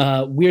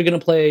 We're going to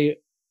play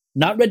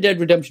not Red Dead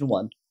Redemption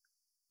 1,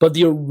 but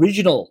the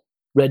original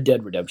Red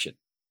Dead Redemption.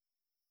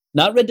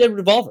 Not Red Dead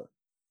Revolver.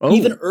 Oh.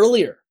 Even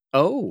earlier.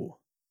 Oh.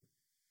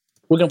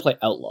 We're going to play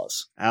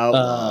Outlaws.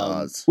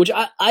 Outlaws. Which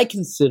I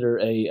consider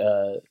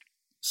a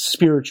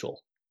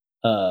spiritual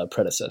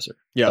predecessor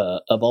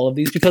of all of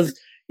these, because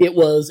it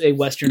was a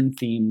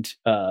Western-themed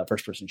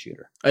first-person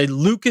shooter. A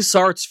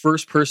LucasArts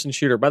first-person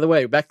shooter. By the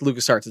way, back to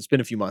LucasArts. It's been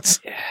a few months.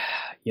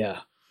 Yeah.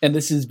 And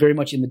this is very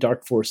much in the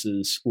Dark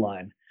Forces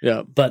line.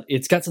 Yeah. But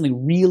it's got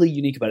something really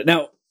unique about it.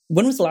 Now,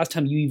 when was the last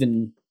time you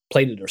even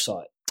played it or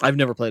saw it? I've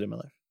never played it in my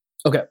life.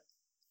 Okay.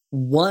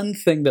 One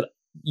thing that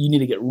you need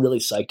to get really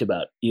psyched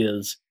about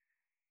is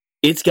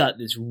it's got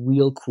this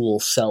real cool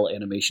cell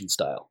animation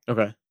style.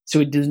 Okay. So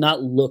it does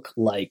not look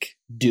like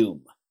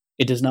Doom.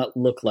 It does not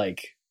look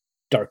like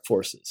Dark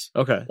Forces.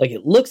 Okay. Like,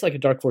 it looks like a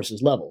Dark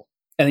Forces level.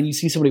 And then you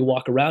see somebody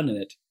walk around in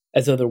it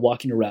as though they're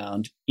walking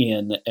around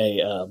in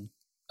a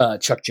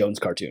Chuck Jones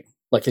cartoon.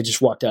 Like they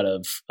just walked out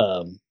of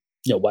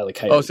Wile E.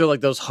 Coyote. Oh, so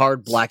like those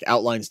hard black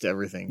outlines to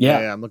everything.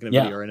 Yeah. I'm looking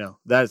at video right now.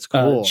 That's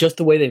cool. Just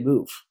the way they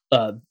move.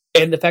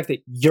 And the fact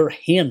that your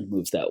hand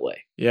moves that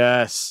way.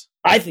 Yes.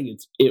 I think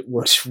it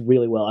works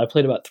really well. I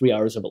played about 3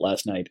 hours of it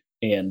last night,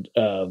 and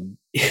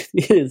it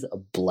is a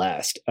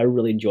blast. I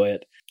really enjoy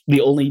it.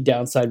 The only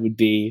downside would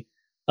be,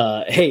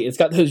 it's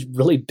got those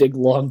really big,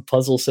 long,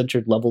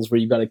 puzzle-centered levels where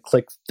you've got to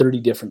click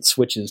 30 different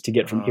switches to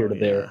get from here to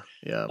there.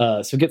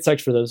 Yeah. So get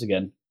psyched for those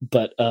again.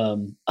 But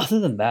other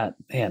than that,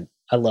 man,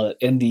 I love it.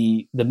 And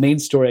the main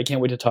story, I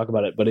can't wait to talk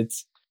about it, but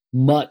it's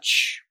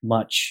much,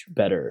 much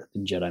better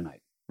than Jedi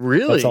Knight.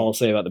 Really? That's all I'll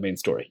say about the main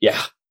story.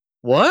 Yeah.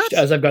 What?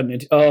 As I've gotten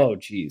into, oh,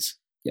 geez.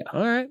 Yeah.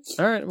 All right.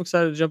 I'm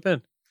excited to jump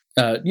in.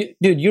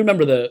 Dude, you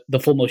remember the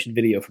full motion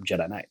video from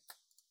Jedi Knight?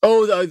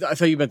 Oh, I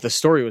thought you meant the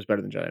story was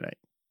better than Jedi Knight.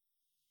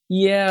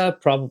 Yeah,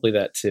 probably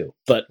that too.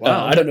 But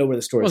I don't know where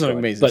the story was. It wasn't an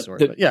amazing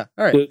story, but yeah.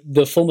 All right.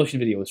 The full motion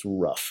video was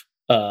rough.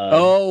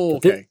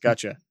 Okay.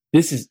 Gotcha.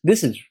 This is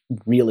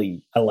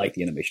really, I like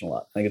the animation a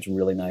lot. I think it's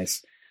really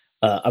nice.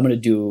 I'm going to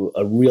do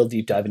a real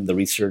deep dive into the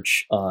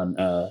research on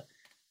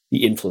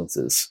the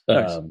influences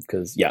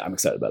because I'm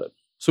excited about it.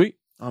 Sweet.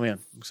 Oh man,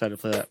 I'm excited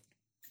to play that.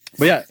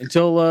 But yeah,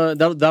 until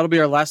that'll be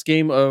our last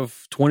game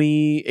of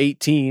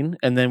 2018,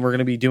 and then we're going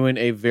to be doing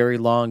a very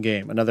long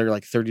game, another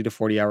like 30 to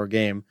 40 hour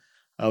game,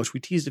 which we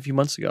teased a few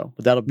months ago.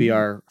 But that'll be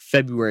our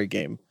February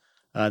game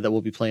that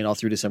we'll be playing all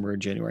through December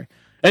and January.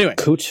 Anyway,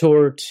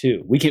 KOTOR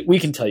 2. We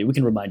can tell you. We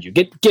can remind you.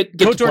 Get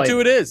KOTOR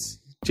 2. It is.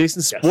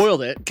 Jason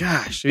spoiled it.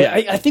 Gosh, yeah.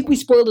 I think we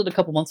spoiled it a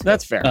couple months ago.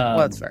 That's fair.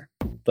 That's fair.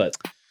 But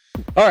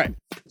all right.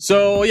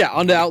 So yeah,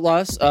 on to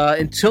Outlaws.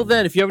 Until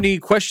then, if you have any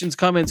questions,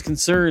 comments,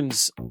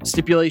 concerns,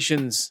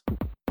 stipulations,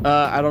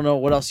 I don't know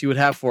what else you would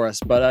have for us,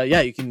 but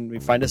you can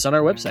find us on our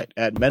website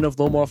at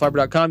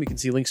menoflowmoralfiber.com. You can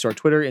see links to our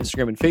Twitter,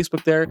 Instagram, and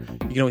Facebook there.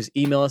 You can always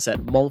email us at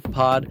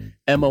molfpod,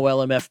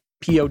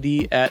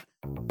 MOLMFPOD at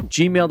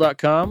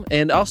gmail.com.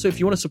 And also, if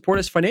you want to support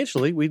us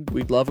financially,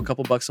 we'd love a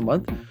couple bucks a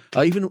month,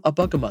 even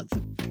 $1 a month.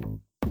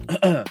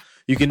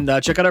 You can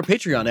check out our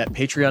Patreon at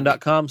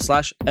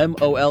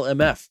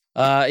patreon.com/MOLMF.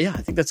 I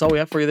think that's all we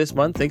have for you this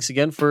month. Thanks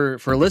again for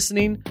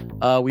listening.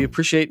 We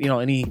appreciate,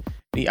 any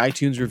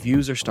iTunes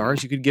reviews or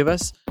stars you could give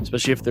us,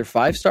 especially if they're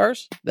 5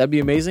 stars. That'd be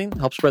amazing.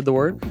 Help spread the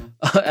word.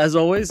 As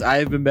always, I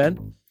have been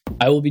Ben.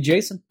 I will be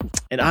Jason.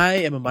 And I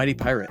am a mighty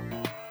pirate.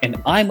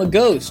 And I'm a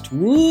ghost.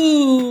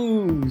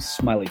 Woo!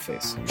 Smiley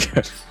face.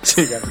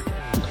 See you guys.